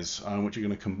layers which are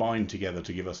going to combine together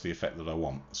to give us the effect that I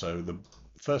want. So the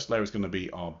first layer is going to be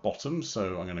our bottom,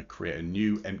 so I'm going to create a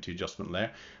new empty adjustment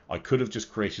layer. I could have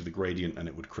just created the gradient and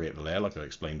it would create the layer like I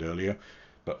explained earlier,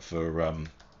 but for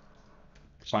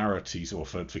clarity or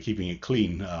for keeping it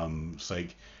clean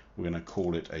sake, we're going to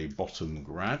call it a bottom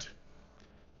grad,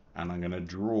 and I'm going to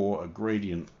draw a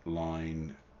gradient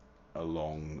line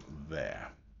along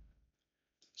there.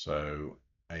 So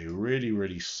a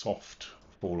really soft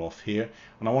fall off here,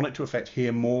 and I want it to affect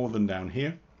here more than down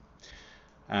here.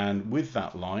 And with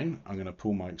that line, I'm going to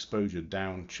pull my exposure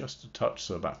down just a touch,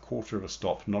 so about 1/4 of a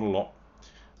stop, not a lot.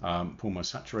 Pull my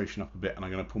saturation up a bit, and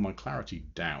I'm going to pull my clarity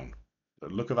down.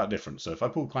 Look at that difference. So if I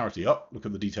pull clarity up, look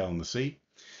at the detail in the sea.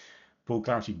 Pull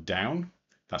clarity down,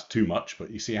 that's too much,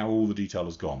 but you see how all the detail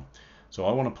has gone. So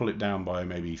I want to pull it down by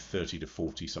maybe 30 to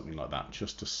 40, something like that,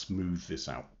 just to smooth this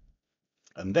out.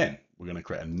 And then we're going to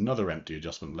create another empty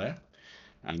adjustment layer,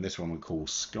 and this one we'll call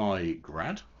Sky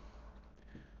Grad.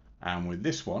 And with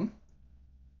this one,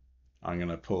 I'm going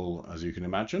to pull, as you can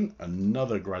imagine,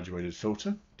 another graduated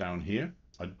filter down here.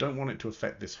 I don't want it to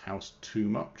affect this house too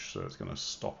much, so it's going to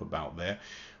stop about there.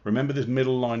 Remember, this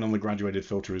middle line on the graduated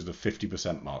filter is the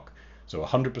 50% mark. So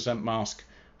 100% mask,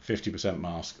 50%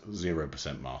 mask,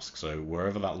 0% mask. So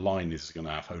wherever that line is going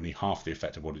to have only half the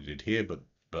effect of what it did here, but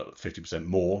 50%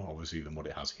 more, obviously, than what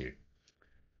it has here.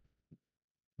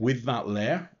 With that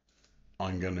layer,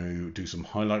 I'm going to do some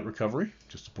highlight recovery,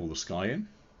 just to pull the sky in.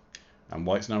 And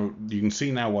why it's now, you can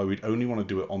see now why we'd only want to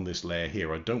do it on this layer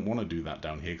here. I don't want to do that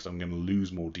down here because I'm going to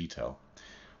lose more detail.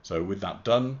 So with that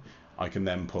done, I can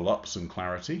then pull up some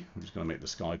clarity. I'm just going to make the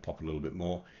sky pop a little bit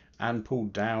more and pull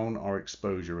down our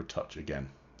exposure a touch again.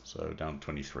 So down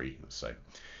 23, let's say.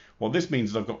 What this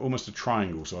means is I've got almost a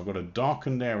triangle. So I've got a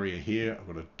darkened area here. I've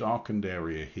got a darkened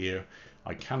area here.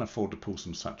 I can afford to pull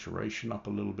some saturation up a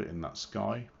little bit in that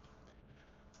sky.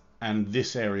 And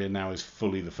this area now is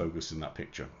fully the focus in that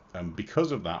picture. And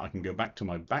because of that, I can go back to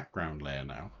my background layer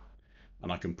now,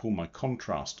 and I can pull my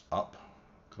contrast up,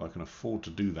 because I can afford to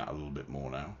do that a little bit more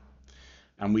now.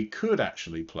 And we could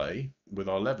actually play with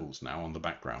our levels now on the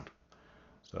background.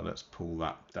 So let's pull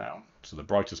that down. So the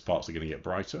brightest parts are going to get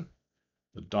brighter.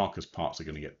 The darkest parts are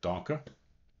going to get darker.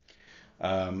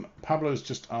 Pablo's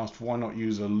just asked why not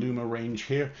use a Luma range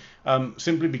here.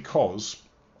 Simply because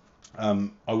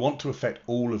I want to affect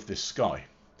all of this sky.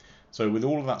 So with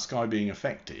all of that sky being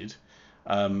affected,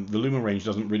 the Luma range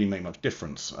doesn't really make much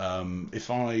difference. If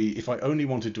I only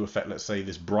wanted to affect, let's say,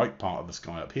 this bright part of the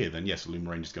sky up here, then yes, the Luma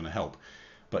range is going to help.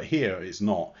 But here it's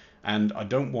not, and I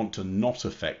don't want to not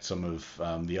affect some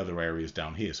of the other areas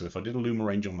down here. So if I did a Luma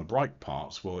range on the bright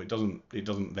parts, well, it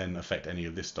doesn't then affect any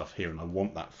of this stuff here, and I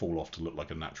want that fall off to look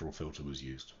like a natural filter was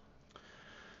used.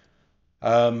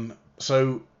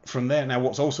 So from there, now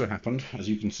what's also happened, as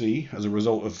you can see, as a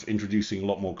result of introducing a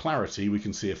lot more clarity, we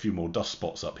can see a few more dust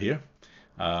spots up here.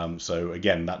 So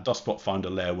again, that dust spot finder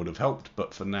layer would have helped,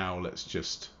 but for now, let's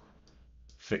just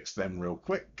fix them real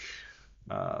quick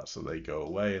so they go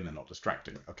away and they're not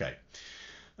distracting. Okay,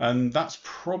 and that's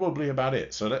probably about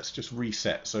it. So let's just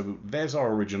reset. So there's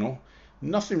our original.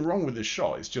 Nothing wrong with this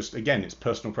shot. It's just, again, it's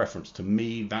personal preference. To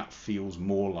me, that feels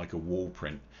more like a wall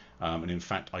print. And in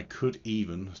fact, I could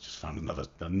even, I just found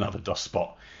another dust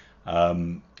spot.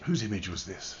 Whose image was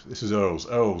this? This is Earl's.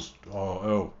 Earl's. Oh,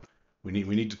 Earl. We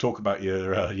need to talk about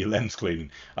your lens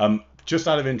cleaning. Just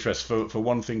out of interest, for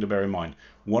one thing to bear in mind,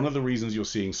 one of the reasons you're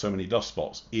seeing so many dust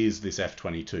spots is this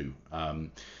f22.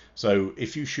 So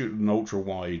if you shoot an ultra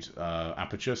wide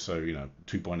aperture, so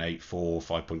 2.8, 4,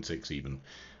 5.6 even,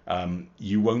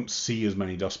 you won't see as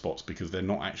many dust spots because they're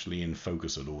not actually in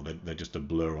focus at all. They're just a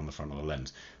blur on the front of the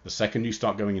lens. The second you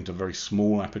start going into very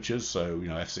small apertures, so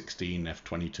f16,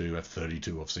 f22,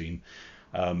 f32 I've seen,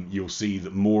 you'll see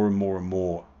that more and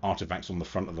more artifacts on the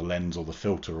front of the lens or the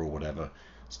filter or whatever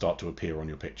start to appear on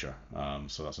your picture.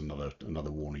 So that's another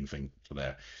warning thing for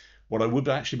there. What I would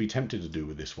actually be tempted to do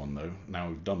with this one though, now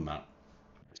we've done that,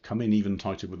 is come in even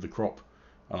tighter with the crop.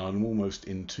 I'm almost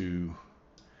into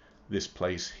this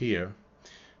place here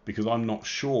because I'm not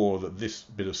sure that this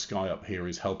bit of sky up here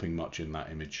is helping much in that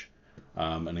image.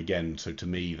 And again, so to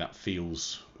me that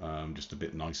feels just a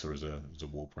bit nicer as a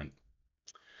wall print.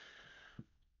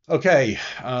 Okay,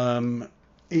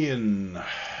 Ian,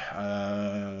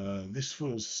 this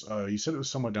was, you said it was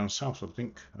somewhere down south, I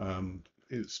think.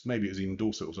 Maybe it was in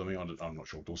Dorset or something. I'm not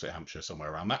sure. Dorset, Hampshire,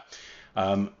 somewhere around that.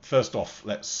 First off,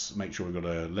 let's make sure we've got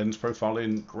a lens profile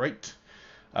in. Great.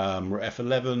 We're at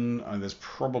f11, and there's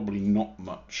probably not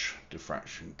much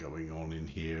diffraction going on in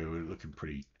here. We're looking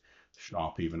pretty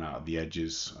sharp even out of the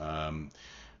edges.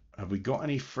 Have we got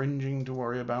any fringing to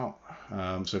worry about?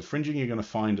 So fringing you're going to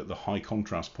find at the high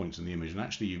contrast points in the image, and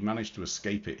actually you've managed to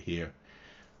escape it here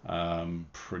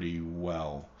pretty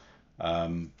well.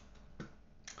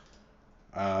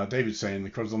 David's saying the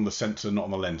crud's on the sensor, not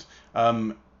on the lens.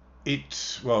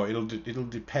 It'll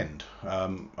depend. I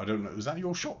don't know. Is that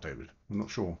your shot, David? I'm not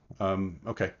sure.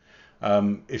 Okay.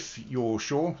 If you're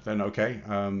sure, then okay.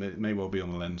 It may well be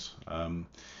on the lens.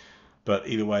 But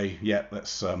either way, yeah,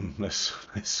 let's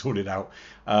sort it out.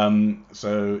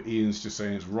 So Ian's just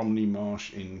saying it's Romney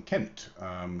Marsh in Kent.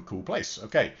 Cool place.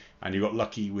 Okay, and you got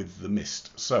lucky with the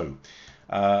mist. So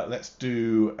let's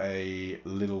do a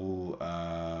little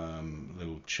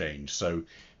change. So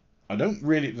I don't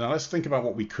really now. Let's think about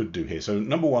what we could do here. So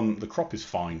number one, the crop is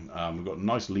fine. We've got a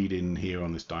nice lead in here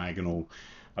on this diagonal.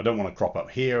 I don't want to crop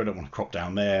up here. I don't want to crop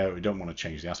down there. We don't want to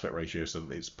change the aspect ratio, so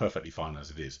it's perfectly fine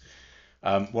as it is.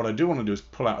 What I do want to do is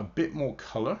pull out a bit more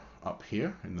color up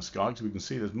here in the sky, because we can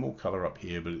see there's more color up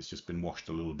here, but it's just been washed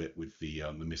a little bit with the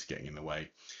mist getting in the way.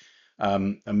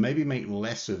 And maybe make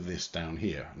less of this down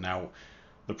here. Now,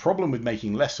 the problem with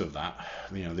making less of that,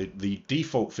 the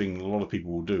default thing a lot of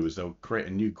people will do is they'll create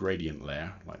a new gradient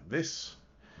layer like this.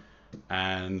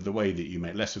 And the way that you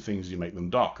make less of things, you make them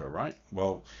darker, right?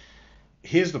 Well,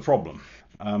 here's the problem.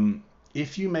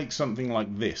 If you make something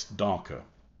like this darker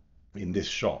in this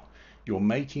shot, you're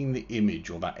making the image,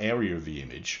 or that area of the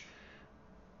image,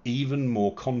 even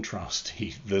more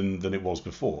contrasty than it was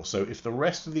before. So if the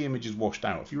rest of the image is washed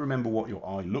out, if you remember what your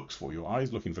eye looks for, your eye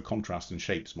is looking for contrast and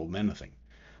shapes more than anything.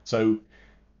 So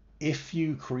if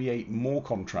you create more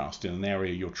contrast in an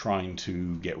area you're trying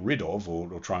to get rid of,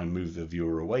 or try and move the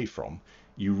viewer away from,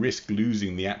 you risk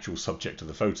losing the actual subject of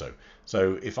the photo.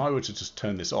 So if I were to just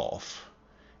turn this off,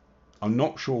 I'm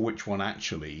not sure which one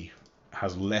actually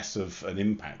has less of an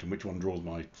impact and which one draws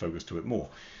my focus to it more.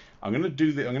 I'm going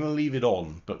to leave it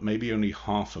on, but maybe only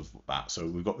half of that. So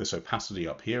we've got this opacity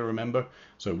up here, remember?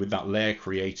 So with that layer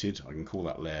created, I can call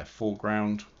that layer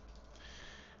foreground.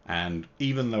 And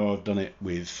even though I've done it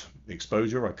with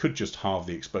exposure, I could just halve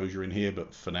the exposure in here,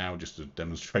 but for now, just to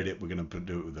demonstrate it, we're going to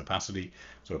do it with opacity.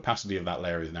 So opacity of that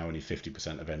layer is now only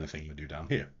 50% of anything we do down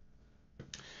here.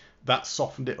 That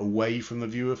softened it away from the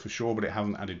viewer for sure, but it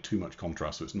hasn't added too much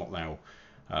contrast, so it's not now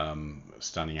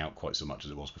standing out quite so much as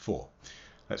it was before.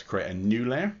 Let's create a new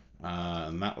layer,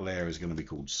 and that layer is going to be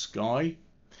called Sky.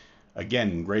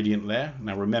 Again, gradient layer.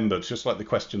 Now remember, just like the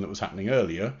question that was happening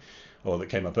earlier, or that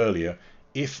came up earlier,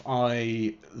 if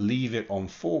I leave it on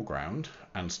foreground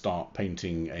and start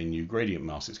painting a new gradient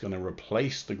mask, it's going to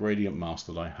replace the gradient mask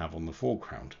that I have on the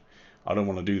foreground. I don't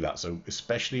want to do that. So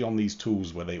especially on these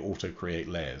tools where they auto create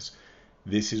layers,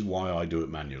 this is why I do it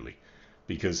manually,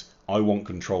 because I want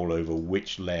control over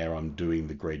which layer I'm doing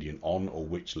the gradient on, or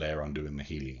which layer I'm doing the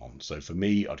healing on. So for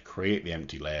me, I'd create the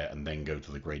empty layer and then go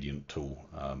to the gradient tool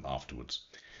afterwards.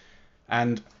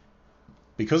 And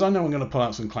because I know I'm going to pull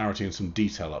out some clarity and some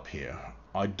detail up here,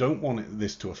 I don't want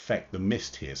this to affect the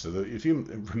mist here. So that if you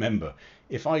remember,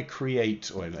 if I create,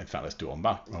 or in fact, let's do it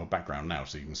on background now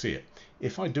so you can see it.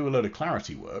 If I do a load of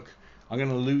clarity work, I'm going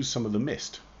to lose some of the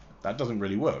mist. That doesn't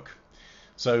really work.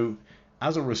 So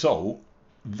as a result,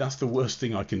 that's the worst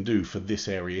thing I can do for this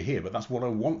area here, but that's what I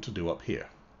want to do up here.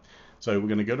 So we're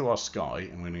going to go to our sky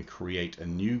and we're going to create a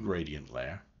new gradient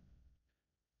layer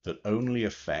that only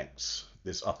affects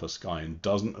this upper sky and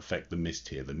doesn't affect the mist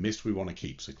here. The mist we want to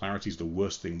keep. So clarity is the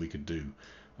worst thing we could do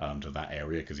to that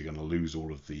area, because you're going to lose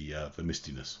all of the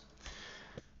mistiness.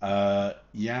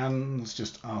 Jan's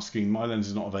just asking, my lens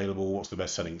is not available, what's the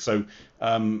best setting? So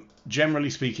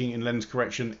generally speaking, in lens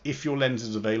correction, if your lens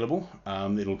is available,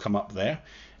 it'll come up there.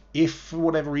 If for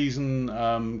whatever reason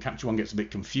Capture One gets a bit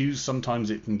confused,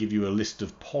 sometimes it can give you a list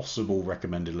of possible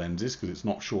recommended lenses because it's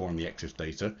not sure on the EXIF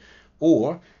data.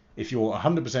 Or if you're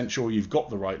 100% sure you've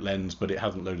got the right lens but it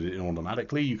hasn't loaded it in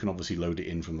automatically, you can obviously load it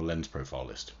in from the lens profile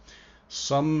list.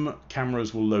 Some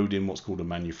cameras will load in what's called a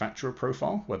manufacturer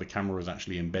profile, where the camera has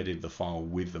actually embedded the file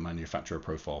with the manufacturer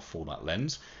profile for that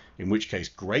lens, in which case,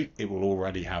 great, it will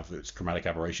already have its chromatic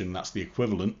aberration. That's the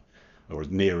equivalent, or as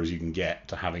near as you can get,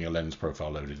 to having a lens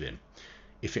profile loaded in.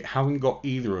 If it hasn't got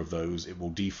either of those, it will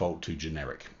default to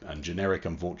generic, and generic,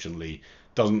 unfortunately,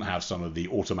 doesn't have some of the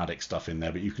automatic stuff in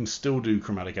there, but you can still do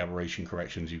chromatic aberration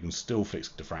corrections, you can still fix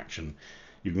diffraction.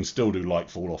 You can still do light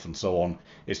fall off and so on.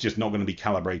 It's just not going to be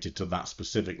calibrated to that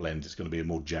specific lens. It's going to be a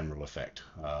more general effect.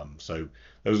 So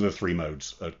those are the three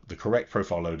modes: the correct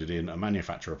profile loaded in, a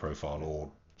manufacturer profile,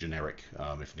 or generic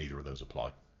if neither of those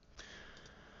apply.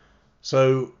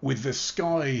 So with the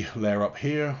sky layer up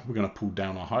here, we're going to pull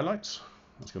down our highlights.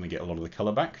 That's going to get a lot of the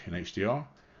color back in HDR. I'm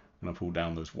going to pull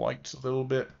down those whites a little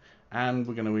bit, and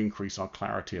we're going to increase our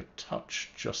clarity a touch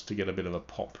just to get a bit of a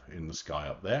pop in the sky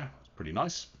up there. It's pretty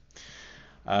nice.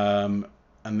 And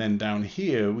then down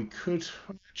here, we could,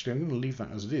 actually I'm going to leave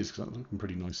that as it is because that's looking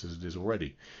pretty nice as it is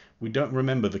already. We don't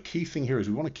remember, the key thing here is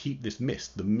we want to keep this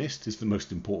mist. The mist is the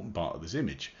most important part of this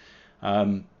image.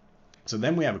 So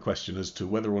then we have a question as to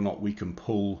whether or not we can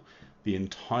pull the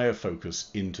entire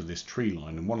focus into this tree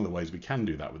line. And one of the ways we can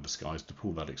do that with the sky is to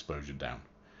pull that exposure down.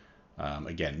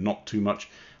 Again, not too much.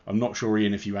 I'm not sure,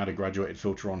 Ian, if you had a graduated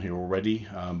filter on here already,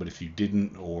 but if you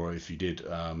didn't, or if you did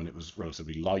and it was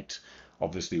relatively light,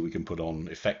 obviously we can put on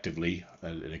effectively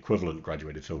an equivalent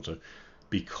graduated filter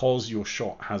because your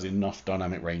shot has enough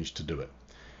dynamic range to do it.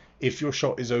 If your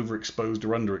shot is overexposed or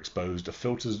underexposed, a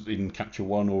filter in Capture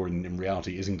One or in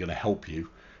reality isn't going to help you.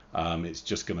 It's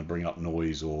just going to bring up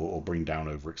noise or bring down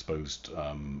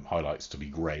overexposed highlights to be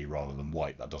grey rather than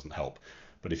white. That doesn't help.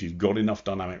 But if you've got enough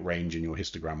dynamic range in your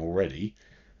histogram already,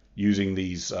 using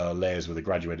these layers with a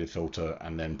graduated filter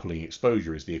and then pulling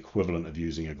exposure is the equivalent of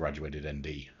using a graduated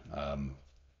ND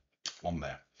on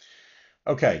there.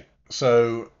 Okay,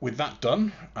 so with that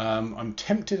done, I'm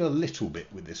tempted a little bit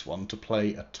with this one to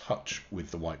play a touch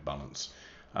with the white balance.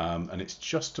 And it's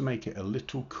just to make it a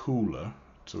little cooler,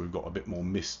 so we've got a bit more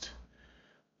mist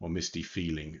or misty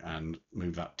feeling, and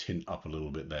move that tint up a little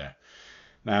bit there.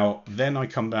 Now, then I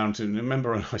come down to,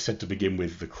 remember I said to begin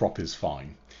with, the crop is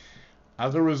fine.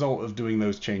 As a result of doing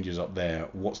those changes up there,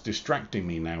 what's distracting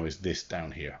me now is this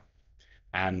down here.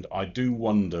 And I do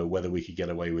wonder whether we could get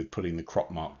away with putting the crop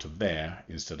mark to there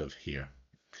instead of here.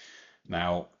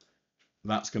 Now,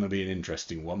 that's going to be an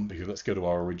interesting one, because let's go to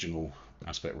our original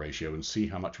aspect ratio and see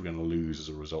how much we're going to lose as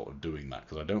a result of doing that,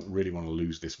 because I don't really want to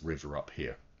lose this river up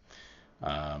here.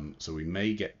 So we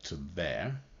may get to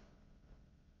there,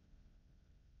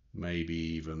 maybe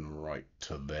even right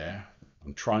to there.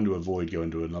 I'm trying to avoid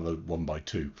going to another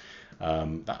 1:2.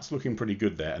 That's looking pretty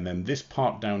good there. And then this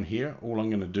part down here, all I'm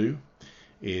going to do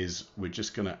is we're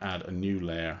just going to add a new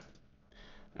layer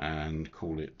and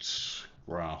call it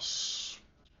grass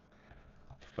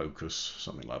focus,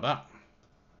 something like that.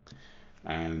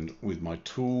 And with my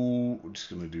tool, we're just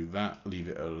going to do that, leave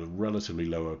it at a relatively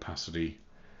low opacity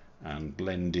and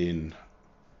blend in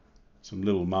some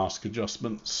little mask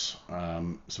adjustments.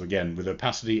 So again, with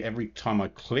opacity, every time I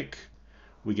click,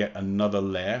 we get another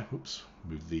layer. Oops,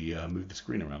 move the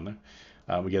screen around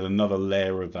there. We get another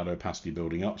layer of that opacity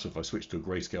building up. So if I switch to a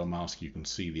grayscale mask, you can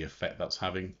see the effect that's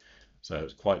having. So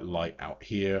it's quite light out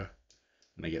here,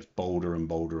 and it gets bolder and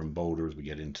bolder and bolder as we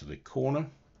get into the corner.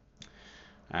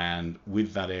 And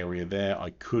with that area there,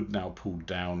 I could now pull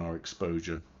down our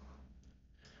exposure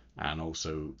and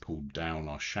also pull down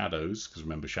our shadows, because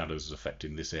remember, shadows is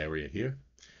affecting this area here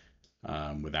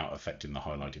without affecting the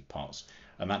highlighted parts.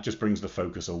 And that just brings the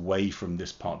focus away from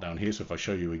this part down here. So if I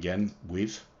show you again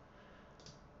with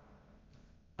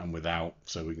and without,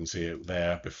 so we can see it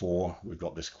there before, we've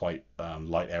got this quite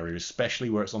light area, especially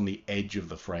where it's on the edge of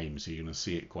the frame. So you're going to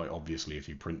see it quite obviously if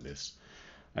you print this.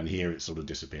 And here it's sort of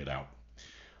disappeared out.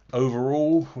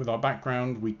 Overall, with our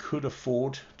background, we could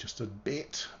afford just a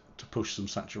bit to push some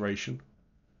saturation,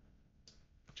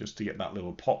 just to get that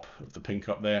little pop of the pink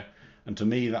up there. And to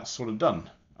me, that's sort of done.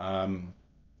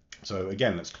 So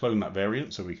again, let's clone that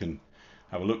variant so we can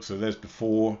have a look. So there's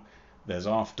before, there's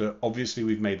after. Obviously,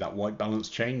 we've made that white balance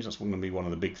change. That's going to be one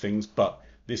of the big things. But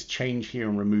this change here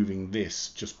and removing this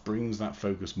just brings that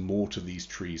focus more to these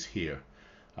trees here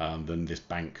than this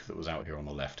bank that was out here on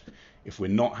the left. If we're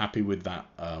not happy with that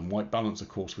white balance, of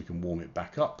course, we can warm it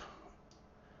back up.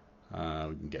 We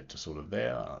can get to sort of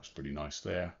there. That's pretty nice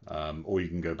there. Or you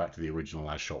can go back to the original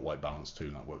as shot white balance too,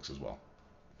 and that works as well.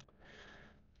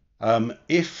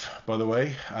 If, by the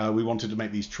way, we wanted to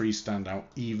make these trees stand out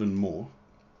even more,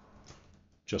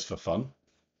 just for fun,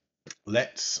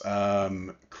 let's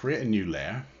create a new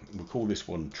layer. We'll call this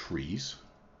one trees.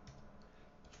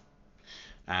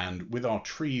 And with our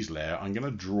trees layer, I'm going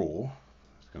to draw,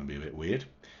 it's going to be a bit weird,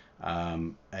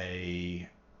 a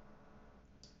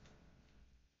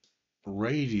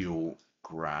radial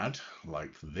grad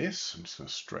like this. I'm just going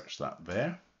to stretch that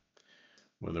there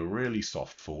with a really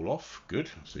soft fall off. Good.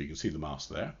 So you can see the mask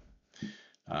there.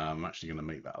 I'm actually going to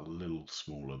make that a little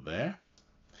smaller there.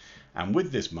 And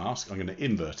with this mask, I'm going to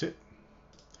invert it.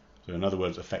 So in other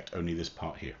words, affect only this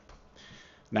part here.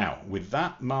 Now, with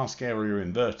that mask area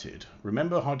inverted,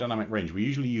 remember high dynamic range, we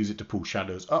usually use it to pull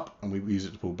shadows up and we use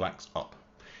it to pull blacks up.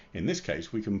 In this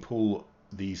case, we can pull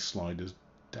these sliders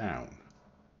down.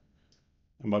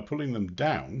 And by pulling them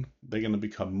down, they're going to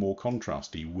become more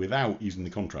contrasty without using the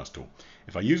contrast tool.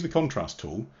 If I use the contrast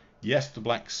tool, yes, the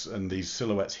blacks and these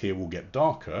silhouettes here will get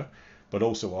darker, but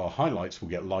also our highlights will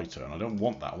get lighter. And I don't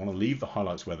want that. I want to leave the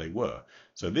highlights where they were.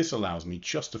 So this allows me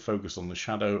just to focus on the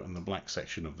shadow and the black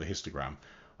section of the histogram.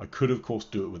 I could, of course,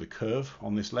 do it with a curve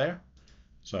on this layer.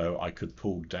 So I could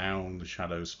pull down the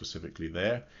shadows specifically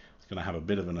there. It's going to have a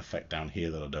bit of an effect down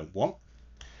here that I don't want.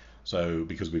 So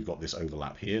because we've got this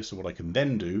overlap here, so what I can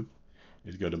then do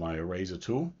is go to my eraser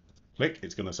tool, click,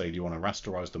 it's going to say, do you want to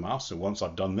rasterize the mask? So once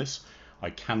I've done this, I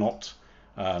cannot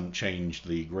change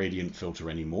the gradient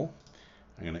filter anymore.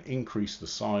 I'm going to increase the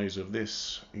size of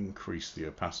this, increase the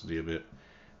opacity of it,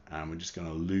 and we're just going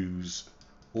to lose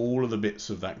all of the bits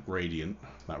of that gradient,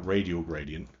 that radial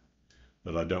gradient,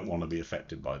 that I don't want to be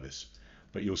affected by this.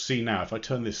 But you'll see now, if I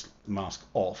turn this mask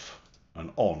off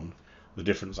and on, the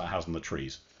difference that has on the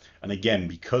trees. And again,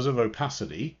 because of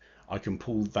opacity, I can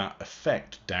pull that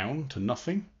effect down to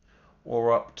nothing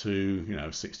or up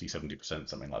to 60, 70%,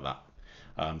 something like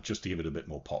that, just to give it a bit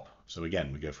more pop. So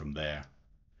again, we go from there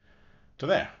to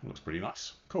there. Looks pretty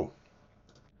nice. Cool.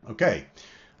 Okay.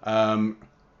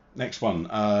 Next one.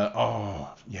 Oh,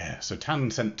 yeah. So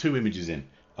Tan sent 2 images in.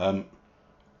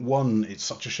 One, it's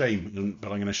such a shame,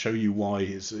 but I'm going to show you why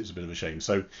it's a bit of a shame.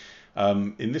 So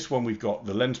in this one, we've got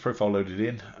the lens profile loaded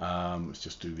in. Let's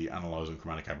just do the analyze and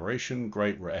chromatic aberration.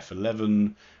 Great, we're at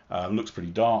f11. Looks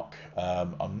pretty dark.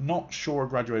 I'm not sure a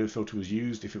graduated filter was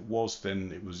used. If it was,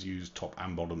 then it was used top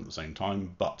and bottom at the same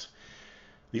time. But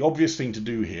the obvious thing to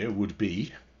do here would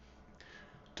be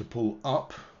to pull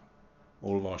up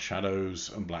all of our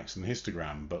shadows and blacks in the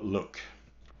histogram. But look,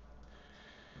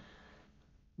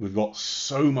 we've got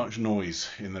so much noise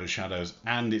in those shadows,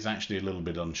 and it's actually a little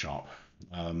bit unsharp.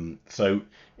 So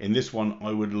in this one,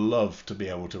 I would love to be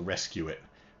able to rescue it.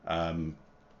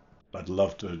 I'd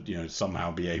love to,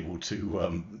 somehow be able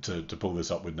to pull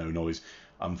this up with no noise.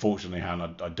 Unfortunately,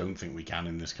 Han, I don't think we can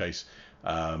in this case.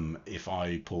 If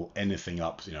I pull anything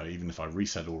up, even if I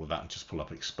reset all of that and just pull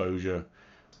up exposure,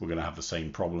 we're going to have the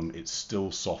same problem. It's still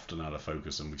soft and out of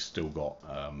focus, and we've still got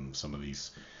some of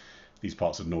these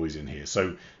parts of noise in here.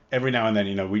 So every now and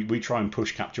then, we try and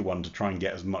push Capture One to try and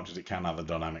get as much as it can out of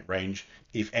the dynamic range.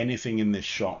 If anything in this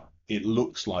shot, it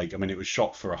looks like, it was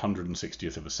shot for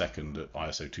 160th of a second at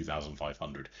ISO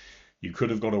 2500. You could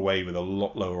have got away with a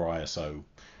lot lower ISO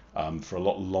for a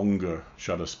lot longer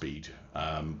shutter speed,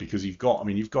 because you've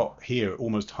got here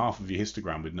almost half of your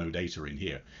histogram with no data in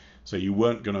here. So you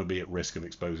weren't going to be at risk of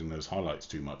exposing those highlights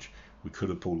too much. We could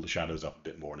have pulled the shadows up a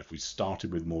bit more, and if we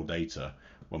started with more data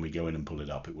when we go in and pull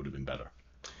it up, it would have been better.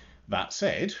 That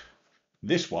said,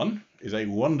 this one is a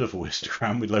wonderful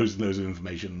histogram with loads and loads of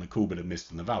information and a cool bit of mist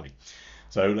in the valley.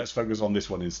 So let's focus on this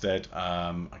one instead.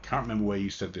 I can't remember where you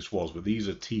said this was, but these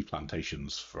are tea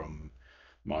plantations from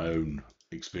my own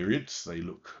experience. They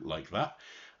look like that.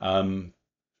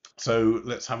 So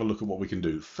let's have a look at what we can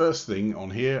do. First thing on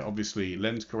here, obviously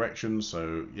lens correction.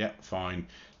 So yeah, fine.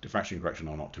 Diffraction correction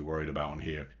I'm not too worried about on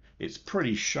here. It's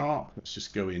pretty sharp. Let's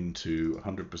just go into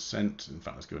 100%. In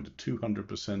fact, let's go into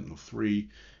 200% or 3.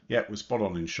 Yeah, we're spot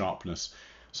on in sharpness.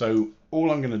 So all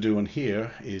I'm going to do on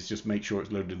here is just make sure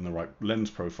it's loaded in the right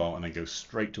lens profile and then go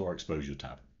straight to our exposure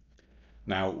tab.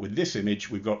 Now with this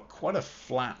image, we've got quite a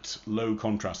flat, low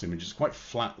contrast image. It's quite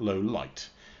flat, low light.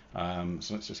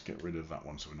 So let's just get rid of that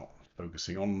one so we're not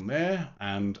focusing on there,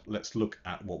 and let's look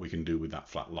at what we can do with that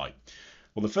flat light.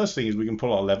 Well, the first thing is we can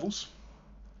pull our levels.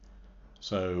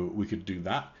 So we could do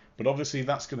that, but obviously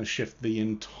that's going to shift the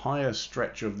entire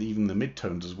stretch of even the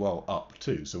midtones as well up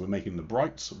too. So we're making the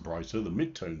brights brighter, the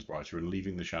midtones brighter, and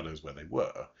leaving the shadows where they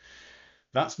were.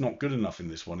 That's not good enough in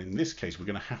this one. In this case, we're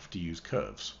going to have to use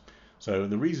curves. So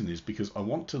the reason is because I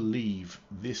want to leave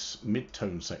this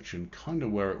midtone section kind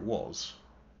of where it was,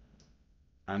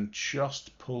 and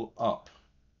just pull up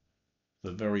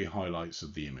the very highlights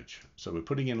of the image. So we're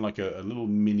putting in like a little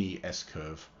mini S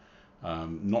curve,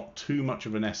 not too much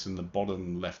of an S in the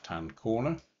bottom left hand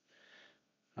corner,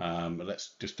 but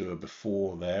let's just do a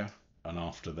before there and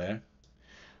after there.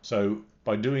 So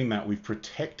by doing that, we've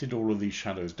protected all of these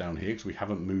shadows down here because we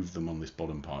haven't moved them on this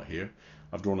bottom part here.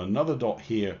 I've drawn another dot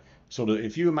here, sort of,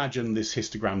 if you imagine this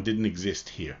histogram didn't exist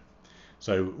here.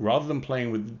 So rather than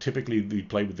playing with, typically we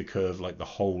play with the curve like the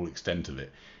whole extent of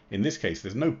it. In this case,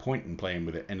 there's no point in playing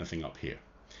with it anything up here.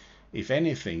 If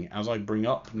anything, as I bring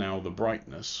up now the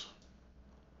brightness,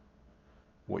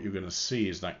 what you're going to see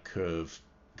is that curve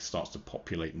starts to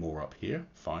populate more up here.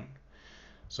 Fine.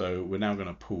 So we're now going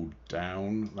to pull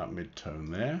down that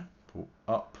mid-tone there, pull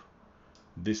up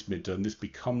this mid-tone. This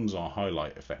becomes our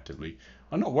highlight effectively.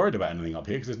 I'm not worried about anything up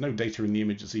here because there's no data in the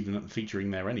image that's even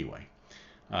featuring there anyway.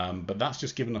 But that's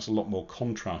just given us a lot more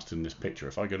contrast in this picture.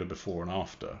 If I go to before and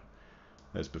after,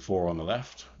 there's before on the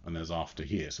left and there's after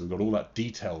here. So we've got all that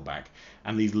detail back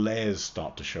and these layers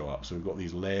start to show up. So we've got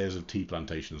these layers of tea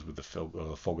plantations with the fog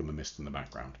and the mist in the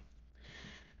background.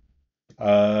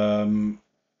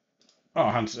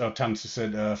 Tansi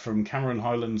said from Cameron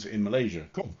Highlands in Malaysia.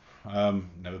 Cool.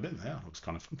 Never been there. Looks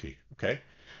kind of funky. Okay.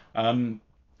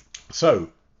 So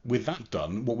with that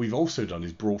done, what we've also done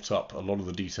is brought up a lot of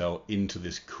the detail into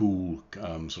this cool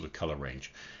sort of color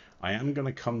range. I am going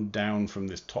to come down from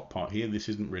this top part here. This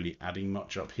isn't really adding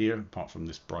much up here, apart from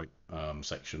this bright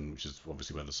section, which is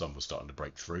obviously where the sun was starting to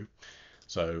break through.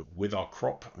 So with our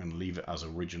crop, I'm going to leave it as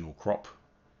original crop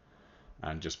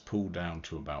and just pull down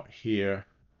to about here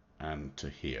and to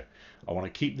here. I want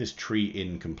to keep this tree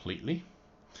in completely.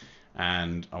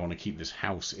 And I want to keep this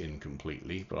house in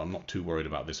completely, but I'm not too worried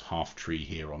about this half tree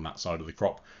here on that side of the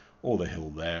crop or the hill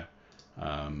there.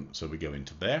 So we go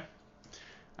into there.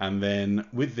 And then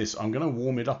with this, I'm going to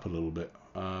warm it up a little bit.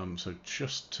 So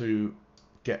just to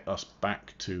get us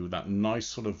back to that nice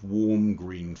sort of warm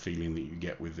green feeling that you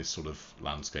get with this sort of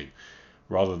landscape,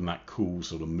 rather than that cool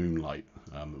sort of moonlight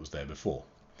that was there before.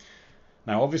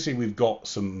 Now obviously we've got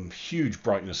some huge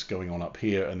brightness going on up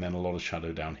here and then a lot of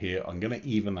shadow down here. I'm going to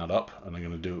even that up and I'm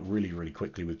going to do it really, really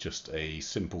quickly with just a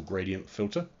simple gradient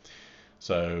filter.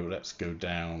 So let's go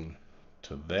down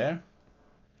to there.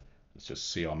 Let's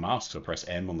just see our mask. So press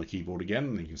M on the keyboard again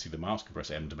and you can see the mask, and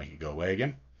press M to make it go away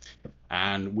again.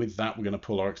 And with that we're going to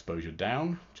pull our exposure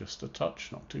down just a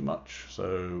touch, not too much.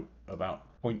 So about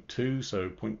 0.2, so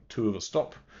 0.2 of a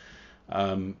stop.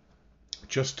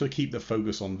 Just to keep the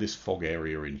focus on this fog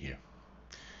area in here.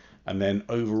 And then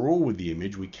overall with the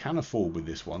image, we can afford with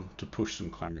this one to push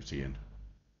some clarity in.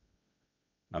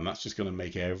 And that's just going to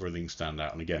make everything stand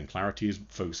out. And again, clarity is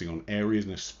focusing on areas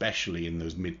and especially in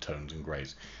those midtones and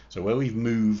grays. So where we've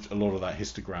moved a lot of that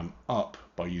histogram up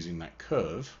by using that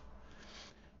curve,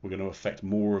 we're going to affect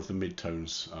more of the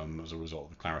midtones as a result of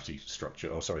the clarity structure,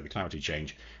 or sorry, the clarity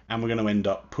change. And we're going to end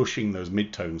up pushing those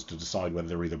midtones to decide whether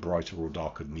they're either brighter or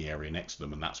darker than the area next to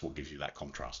them. And that's what gives you that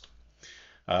contrast.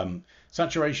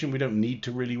 Saturation, we don't need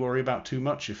to really worry about too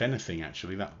much. If anything,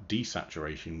 actually, that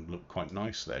desaturation looked quite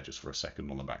nice there just for a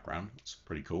second on the background. It's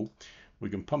pretty cool.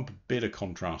 We can pump a bit of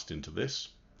contrast into this.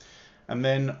 And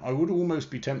then I would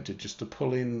almost be tempted just to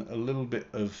pull in a little bit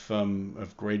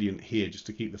of gradient here just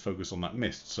to keep the focus on that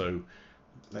mist. So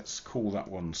let's call that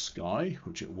one sky,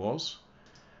 which it was.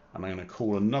 And I'm going to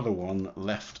call another one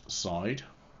left side.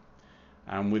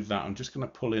 And with that, I'm just going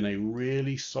to pull in a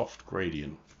really soft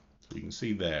gradient. So you can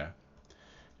see there.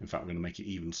 In fact, I'm going to make it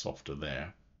even softer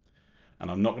there. And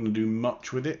I'm not going to do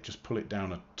much with it, just pull it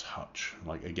down a touch,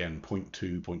 like again,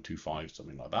 0.2, 0.25,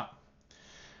 something like that.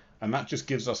 And that just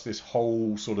gives us this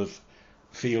whole sort of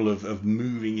feel of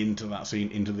moving into that scene,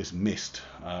 into this mist,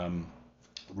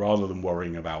 rather than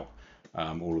worrying about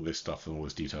all of this stuff and all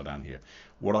this detail down here.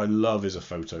 What I love is a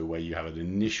photo where you have an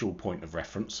initial point of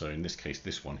reference, so in this case,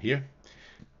 this one here.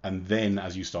 And then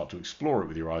as you start to explore it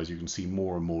with your eyes, you can see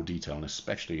more and more detail, and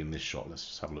especially in this shot, let's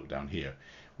just have a look down here.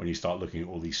 When you start looking at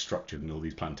all these structures and all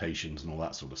these plantations and all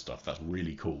that sort of stuff, that's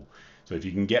really cool. So if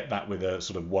you can get that with a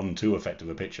sort of 1-2 effect of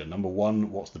a picture, number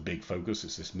one, what's the big focus?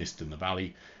 It's this mist in the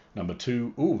valley. Number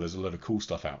two, oh, there's a lot of cool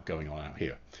stuff going on out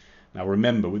here. Now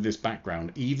remember, with this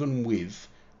background, even with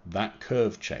that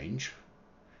curve change,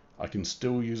 I can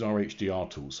still use our HDR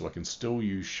tools. So I can still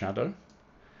use shadow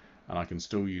and I can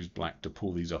still use black to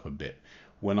pull these up a bit.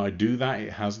 When I do that,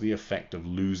 it has the effect of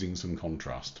losing some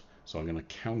contrast. So I'm going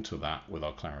to counter that with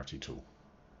our clarity tool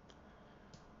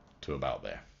to about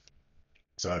there.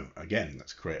 So again,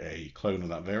 let's create a clone of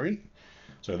that variant.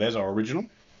 So there's our original.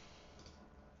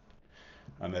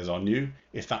 And there's our new.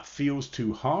 If that feels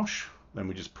too harsh, then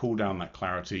we just pull down that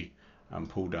clarity and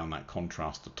pull down that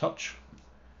contrast a touch.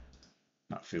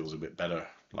 That feels a bit better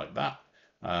like that.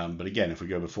 But again, if we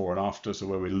go before and after, so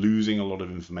where we're losing a lot of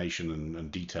information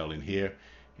and detail in here,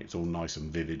 it's all nice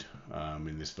and vivid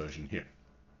in this version here.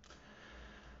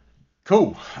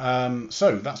 Cool.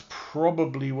 So that's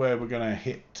probably where we're going to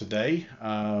hit today.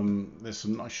 There's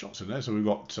some nice shots in there. So we've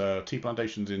got tea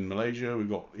plantations in Malaysia. We've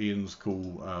got Ian's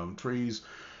cool trees,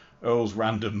 Earl's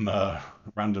random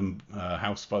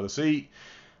house by the sea,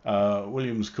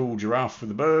 William's cool giraffe with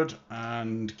the bird,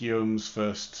 and Guillaume's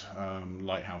first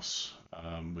lighthouse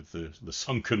with the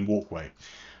sunken walkway.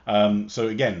 So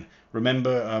again,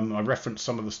 remember, I referenced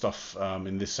some of the stuff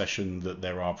in this session that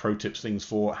there are pro tips things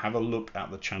for. Have a look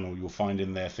at the channel. You'll find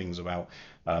in there things about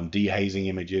dehazing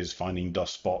images, finding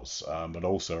dust spots, but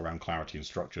also around clarity and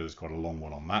structure. There's quite a long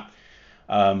one on that.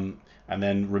 And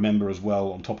then remember as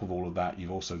well, on top of all of that,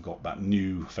 you've also got that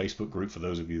new Facebook group for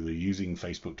those of you that are using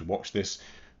Facebook to watch this.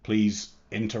 Please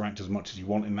interact as much as you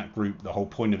want in that group. The whole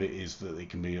point of it is that it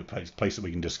can be a place that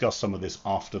we can discuss some of this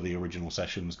after the original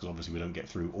sessions, because obviously we don't get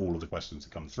through all of the questions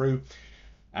that come through.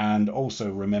 And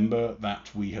also remember that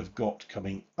we have got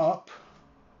coming up,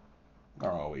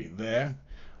 where are we? There.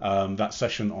 That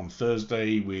session on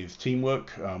Thursday with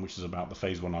teamwork, which is about the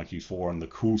Phase 1 IQ4 and the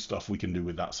cool stuff we can do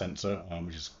with that sensor,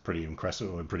 which is pretty impressive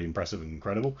and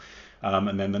incredible.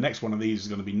 And then the next one of these is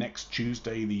going to be next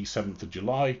Tuesday, the 7th of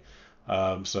July.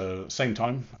 So same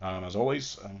time as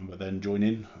always, but then join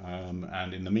in.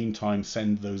 And in the meantime,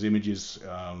 send those images,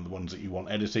 the ones that you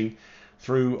want editing,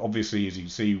 through. Obviously, as you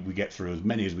can see, we get through as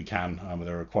many as we can, but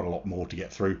there are quite a lot more to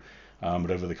get through.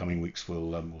 But over the coming weeks,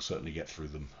 we'll certainly get through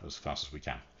them as fast as we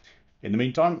can. In the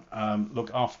meantime, look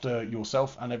after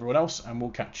yourself and everyone else, and we'll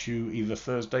catch you either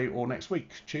Thursday or next week.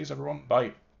 Cheers, everyone.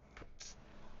 Bye.